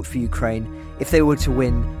support for Ukraine if they were to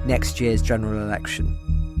win next year's general election.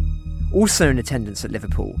 Also in attendance at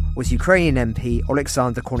Liverpool was Ukrainian MP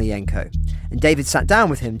Oleksandr Korniyenko, and David sat down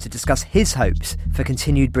with him to discuss his hopes for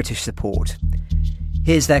continued British support.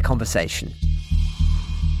 Here's their conversation.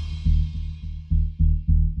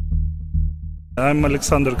 I'm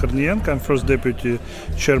Oleksandr Korniyenko. I'm first deputy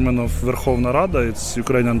chairman of Verkhovna Rada. It's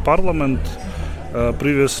Ukrainian parliament.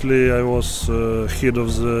 Previously, I was head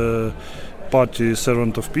of the party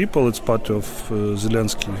Servant of People. It's party of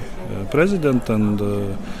Zelensky president, and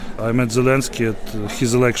I met Zelensky at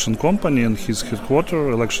his election company and his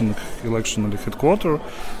headquarters, election headquarters,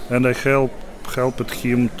 and I helped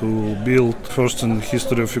him to build, first in the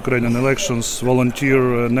history of Ukrainian elections,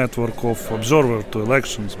 volunteer network of observers to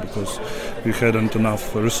elections, because we hadn't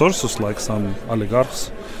enough resources like some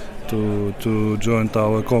oligarchs to join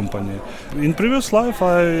our company. In previous life,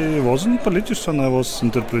 I wasn't a politician. I was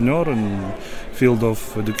entrepreneur in field of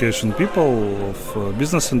education people, of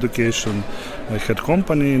business education. I had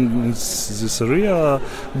company in this area.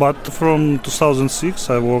 But from 2006,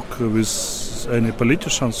 I work with any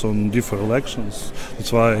politicians on different elections.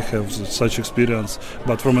 That's why I have such experience,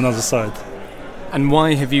 but from another side. And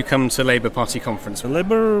why have you come to Labour Party conference? The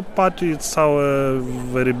Labour Party, it's our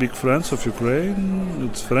very big friends of Ukraine.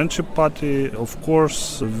 It's friendship party. Of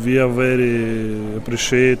course, we are very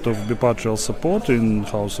appreciative of bipartisan support in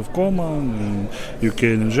House of Commons, in UK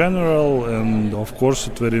in general, and of course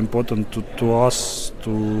it's very important to us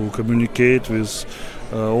to communicate with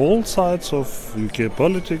all sides of UK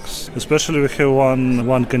politics. Especially we have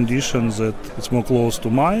one condition that it's more close to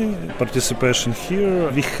my participation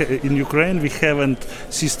here. In Ukraine we haven't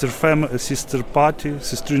sister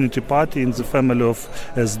unity party in the family of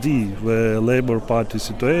SD, where Labour Party is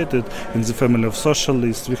situated in the family of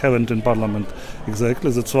Socialists. We haven't in Parliament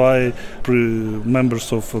exactly. That's why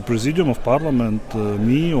members of Presidium of Parliament,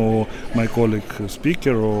 me or my colleague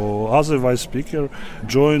Speaker or other Vice Speaker,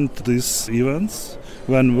 joined these events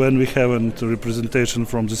when we haven't representation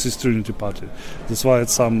from the Sister Unity Party. That's why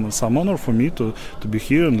it's some honor for me to be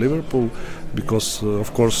here in Liverpool, because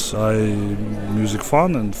of course I music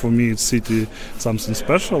fan, and for me it's city something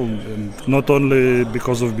special, and not only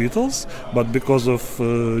because of Beatles, but because of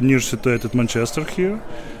near situated Manchester here.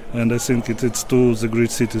 And I think it's two the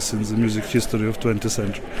great cities in the music history of 20th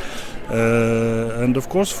century. And of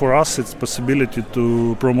course for us it's possibility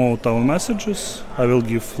to promote our messages. I will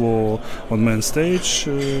give floor on main stage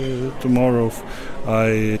tomorrow.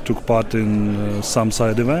 I took part in some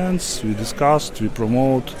side events. We discussed, we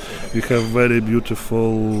promote. We have very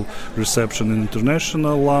beautiful reception in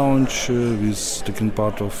International Lounge with taking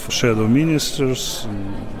part of shadow ministers.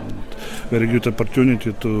 Very good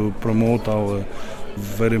opportunity to promote our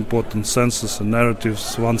very important senses and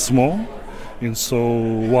narratives once more in so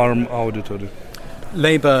warm auditory.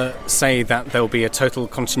 Labour say that there will be a total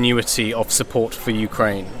continuity of support for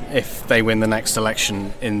Ukraine if they win the next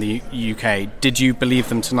election in the UK. Did you believe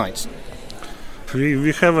them tonight?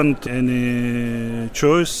 We haven't any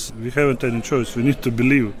choice. We need to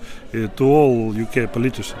believe to all UK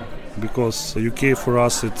politicians, because UK for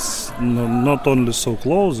us it's not only so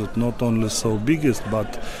close, it's not only so biggest,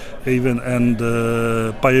 but even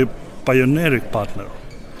pioneering partner,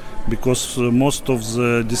 because most of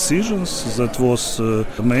the decisions that was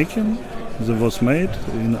made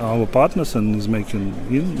in our partners and is making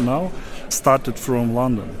in now started from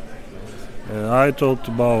London. I talked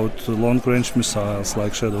about long-range missiles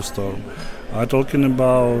like Shadow Storm. I'm talking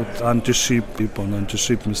about anti-ship weapons,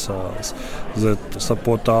 anti-ship missiles that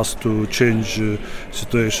support us to change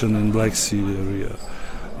situation in Black Sea area.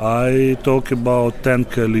 I talk about 10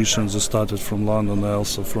 coalitions that started from London,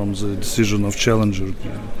 also from the decision of Challenger,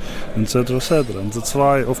 etc., etc. And that's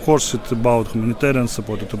why, of course, it's about humanitarian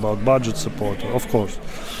support, it's about budget support, of course.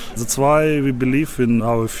 That's why we believe in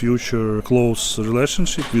our future close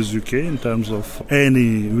relationship with UK in terms of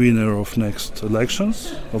any winner of next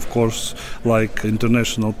elections. Of course, like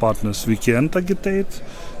international partners, we can't agitate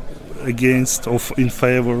against or in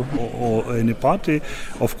favor or any party.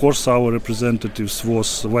 Of course, our representatives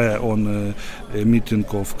were on a meeting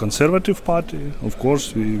of Conservative Party. Of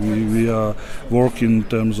course, we are working in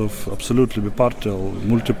terms of absolutely bipartisan,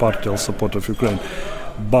 multi-party support of Ukraine.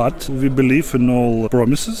 But we believe in all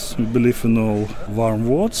promises, we believe in all warm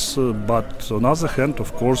words, but on the other hand,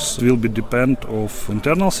 of course, it will be depend of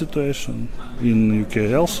internal situation in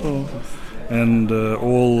UK also, and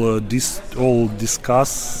all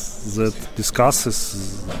discuss that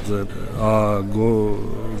discusses that are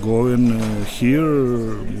going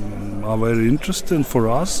here are very interesting for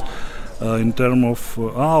us in terms of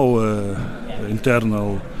our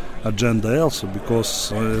internal agenda also,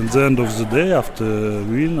 because at the end of the day, after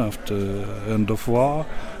end of war,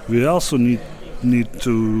 we also need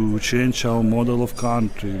to change our model of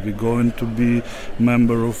country. We're going to be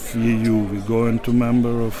member of EU, we're going to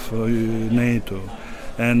member of NATO,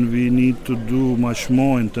 and we need to do much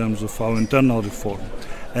more in terms of our internal reform.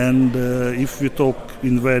 And if we talk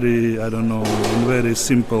in very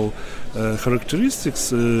simple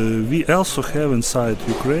characteristics, we also have inside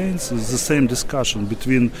Ukraine the same discussion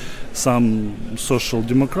between some social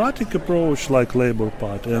democratic approach like Labour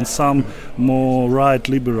Party and some more right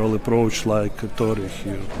liberal approach like Tory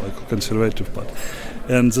here, like Conservative Party.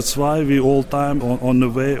 And that's why we all time on the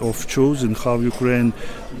way of choosing how Ukraine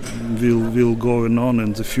will go on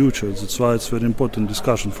in the future. That's why it's very important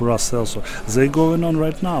discussion for us also. They're going on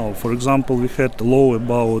right now. For example, we had a law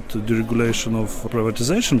about deregulation of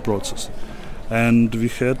privatization process. And we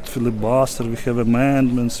had filibuster, we have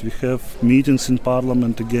amendments, we have meetings in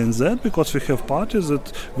parliament against that, because we have parties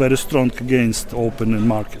that very strong against open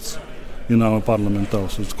markets in our parliament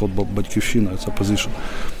also. It's called Batkivshina, it's opposition.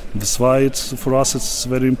 That's why for us it's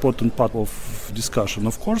very important part of discussion.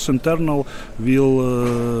 Of course, internal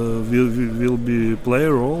will be play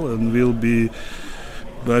a role and will be,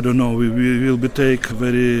 we will be take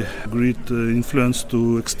very great influence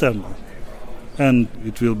to external, and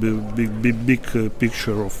it will be big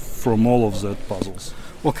picture from all of that puzzles.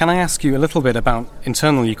 Well, can I ask you a little bit about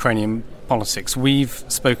internal Ukrainian politics? We've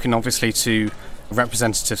spoken obviously to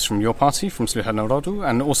representatives from your party, from Sluha Narodu,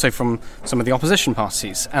 and also from some of the opposition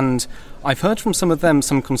parties. And I've heard from some of them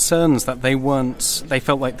some concerns that they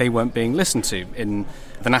felt like they weren't being listened to in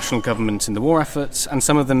the national government in the war efforts, and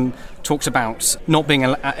some of them talked about not being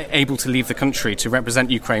able to leave the country to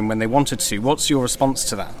represent Ukraine when they wanted to. What's your response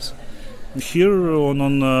to that? Here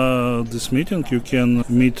on this meeting you can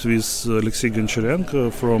meet with Alexei Goncharenko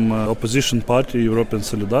from opposition party European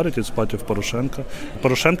Solidarity, it's party of Poroshenko.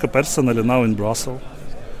 Poroshenko personally now in Brussels.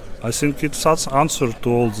 I think it's answer to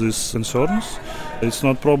all these concerns. It's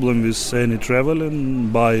not problem with any traveling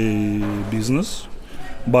by business,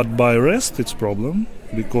 but by rest it's problem.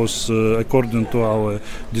 Because according to our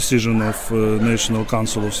decision of National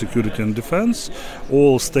Council of Security and Defense,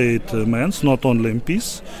 all statements, not only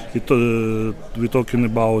MPs, we're talking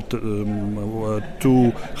about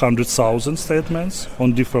 200,000 statements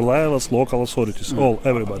on different levels, local authorities,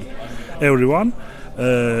 everyone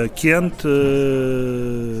can't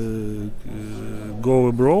go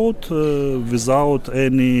abroad without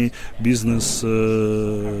any business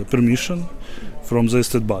permission from the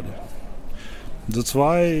state body. That's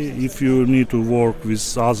why if you need to work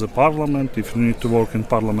with other parliament, if you need to work in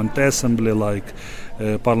parliament assembly like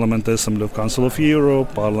Parliament Assembly of Council of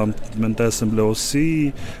Europe, Parliament Assembly of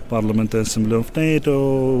OSCE, Parliament Assembly of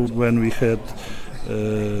NATO, when we had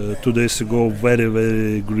 2 days ago very,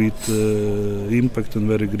 very great impact and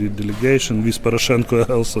very great delegation with Poroshenko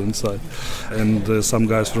also inside and some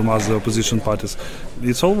guys from other opposition parties.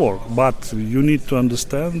 It's all work, but you need to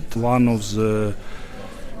understand one of the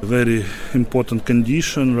very important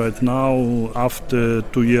condition right now after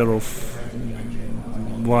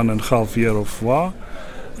 1.5 years of war,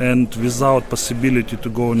 and without possibility to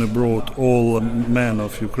go abroad all men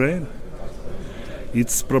of Ukraine,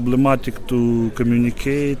 it's problematic to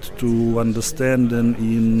communicate, to understand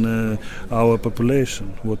in our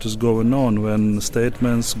population what is going on when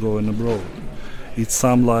statements going abroad. It's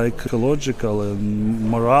some like ecological and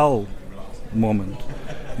moral moment.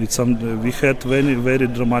 We had very, very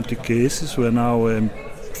dramatic cases when our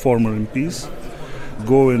former MPs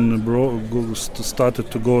started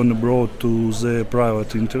to go abroad to their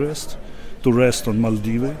private interest, to rest on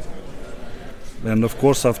Maldives. And of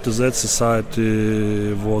course after that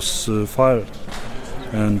society was fired.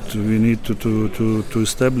 And we need to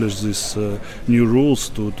establish these new rules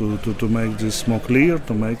to make this more clear,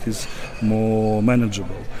 to make it more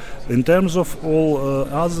manageable. In terms of all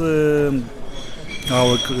other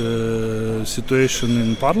our situation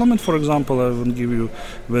in Parliament, for example, I will give you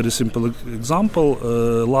a very simple example.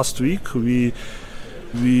 Last week we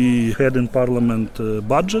had in Parliament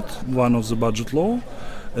budget, one of the budget law,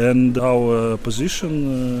 and our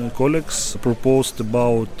opposition colleagues proposed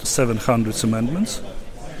about 700 amendments.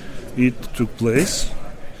 It took place,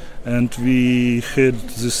 and we had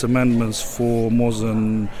these amendments for more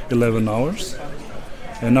than 11 hours.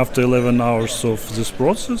 And after 11 hours of this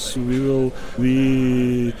process,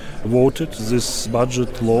 we voted this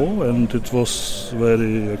budget law, and it was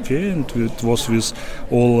very okay, and it was with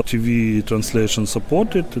all TV translation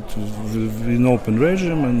supported, in open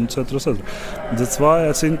regime, and etc. etc. That's why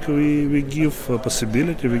I think we give a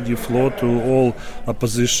possibility, we give law to all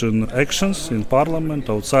opposition actions in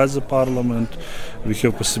parliament, outside the parliament. We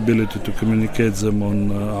have possibility to communicate them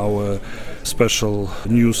on our special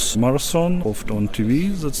news marathon on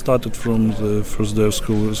TV that started from the first day of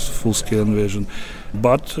full-scale invasion.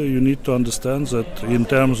 But you need to understand that in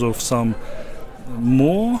terms of some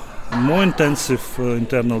more intensive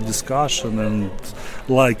internal discussion and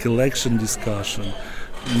like election discussion,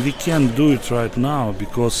 we can't do it right now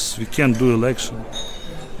because we can't do election.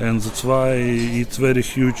 And that's why it's very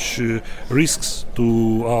huge risks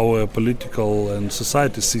to our political and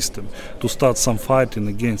society system to start some fighting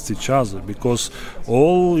against each other, because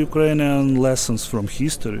all Ukrainian lessons from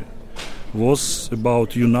history was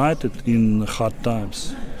about united in hard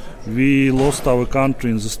times. We lost our country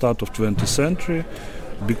in the start of 20th century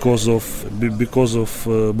because of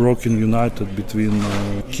broken united between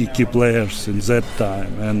key players in that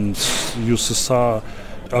time, and USSR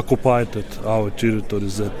occupied our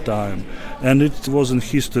territories at that time, and it was in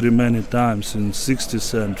history many times in 16th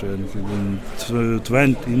century and in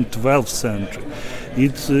 12th century.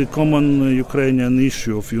 It's a common Ukrainian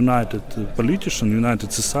issue of united politician,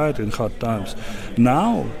 united society in hard times.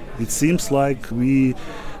 Now it seems like we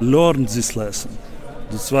learned this lesson.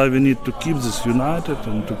 That's why we need to keep this united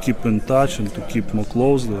and to keep in touch and to keep more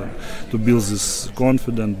closely, to build this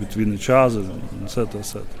confidence between each other, etc.,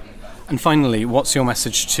 etc. And finally, what's your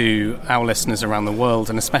message to our listeners around the world,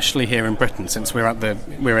 and especially here in Britain, since we're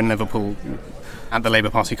in Liverpool at the Labour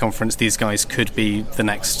Party conference? These guys could be the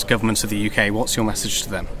next government of the UK. What's your message to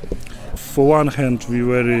them? For one hand, we're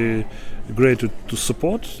very grateful to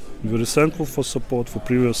support, very thankful for support, for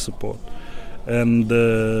previous support. And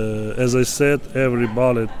as I said, every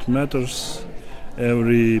ballot matters,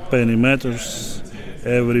 every penny matters,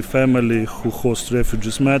 every family who hosts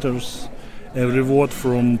refugees matters. Every vote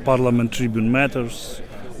from Parliament Tribune matters.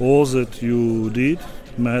 All that you did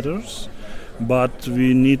matters. But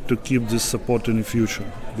we need to keep this support in the future,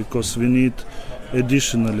 because we need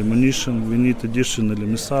additional ammunition, we need additional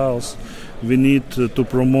missiles, we need to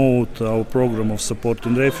promote our program of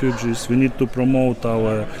supporting refugees, we need to promote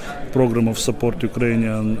our program of support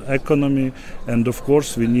Ukrainian economy, and of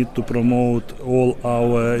course we need to promote all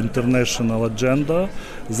our international agenda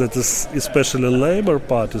that is especially Labour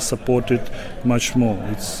Party supported much more.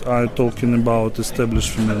 I'm talking about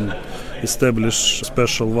establish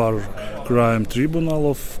special war crime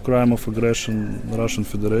tribunal of crime of aggression Russian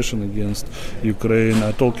Federation against Ukraine.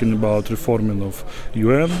 I'm talking about reforming of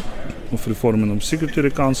UN, of reforming of Security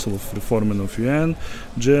Council, of reforming of UN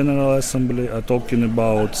General Assembly. I'm talking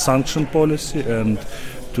about sanction policy and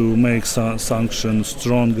to make sanctions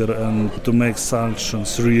stronger and to make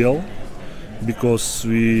sanctions real, because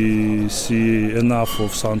we see enough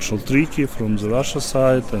of sanctions tricky from the Russia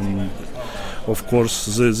side, and of course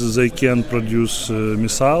they can produce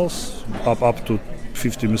missiles up to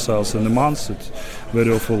 50 missiles in a month. It's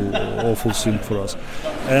very awful thing for us.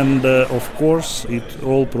 And of course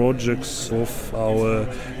all projects of our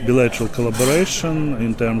bilateral collaboration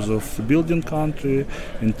in terms of building country,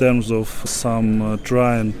 in terms of some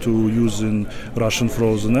trying to using Russian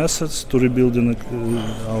frozen assets to rebuilding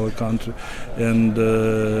our country, and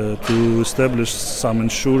to establish some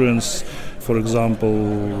insurance, for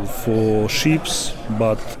example, for ships,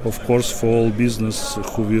 but of course for all business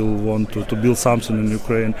who will want to build something in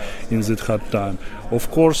Ukraine in that hard time. Of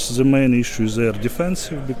course, the main issue is air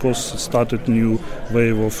defensive, because it started new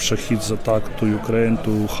wave of Shaheeds attack to Ukraine,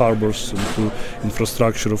 to harbors and to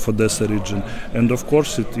infrastructure of Odessa region. And of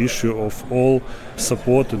course, it's issue of all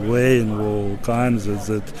supported way in all kinds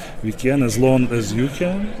that we can, as long as you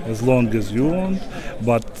can, as long as you want,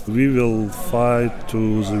 but we will fight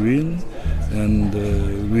to the win, and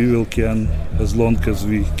we will can as long as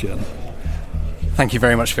we can. Thank you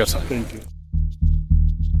very much for your time. Thank you.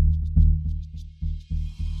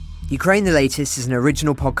 Ukraine the Latest is an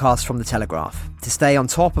original podcast from The Telegraph. To stay on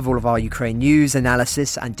top of all of our Ukraine news,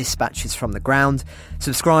 analysis and dispatches from the ground,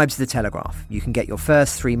 subscribe to The Telegraph. You can get your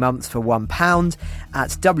first 3 months for £1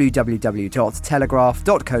 at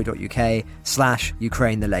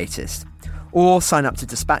www.telegraph.co.uk/Ukraine the Latest. Or sign up to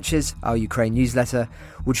Dispatches, our Ukraine newsletter,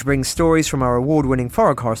 which brings stories from our award-winning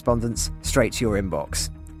foreign correspondents straight to your inbox.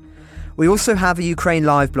 We also have a Ukraine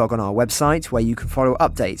Live blog on our website where you can follow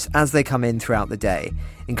updates as they come in throughout the day,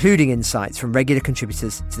 including insights from regular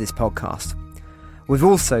contributors to this podcast. We've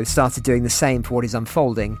also started doing the same for what is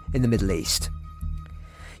unfolding in the Middle East.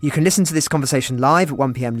 You can listen to this conversation live at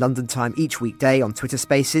 1 p.m. London time each weekday on Twitter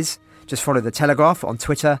Spaces. Just follow The Telegraph on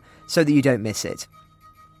Twitter so that you don't miss it.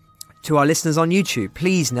 To our listeners on YouTube,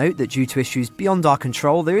 please note that due to issues beyond our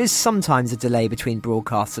control, there is sometimes a delay between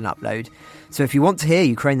broadcast and upload. So if you want to hear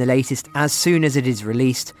Ukraine the latest as soon as it is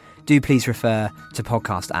released, do please refer to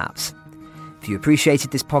podcast apps. If you appreciated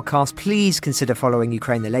this podcast, please consider following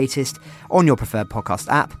Ukraine the latest on your preferred podcast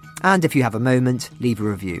app. And if you have a moment, leave a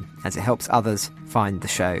review, as it helps others find the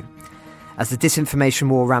show. As the disinformation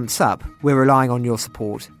war ramps up, we're relying on your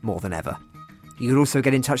support more than ever. You can also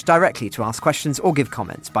get in touch directly to ask questions or give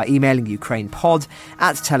comments by emailing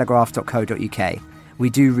ukrainepod@telegraph.co.uk. We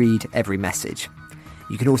do read every message.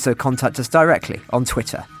 You can also contact us directly on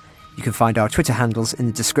Twitter. You can find our Twitter handles in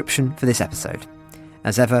the description for this episode.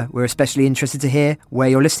 As ever, we're especially interested to hear where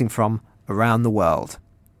you're listening from around the world.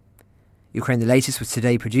 Ukraine the Latest was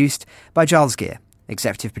today produced by Giles Gear.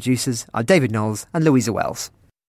 Executive producers are David Knowles and Louisa Wells.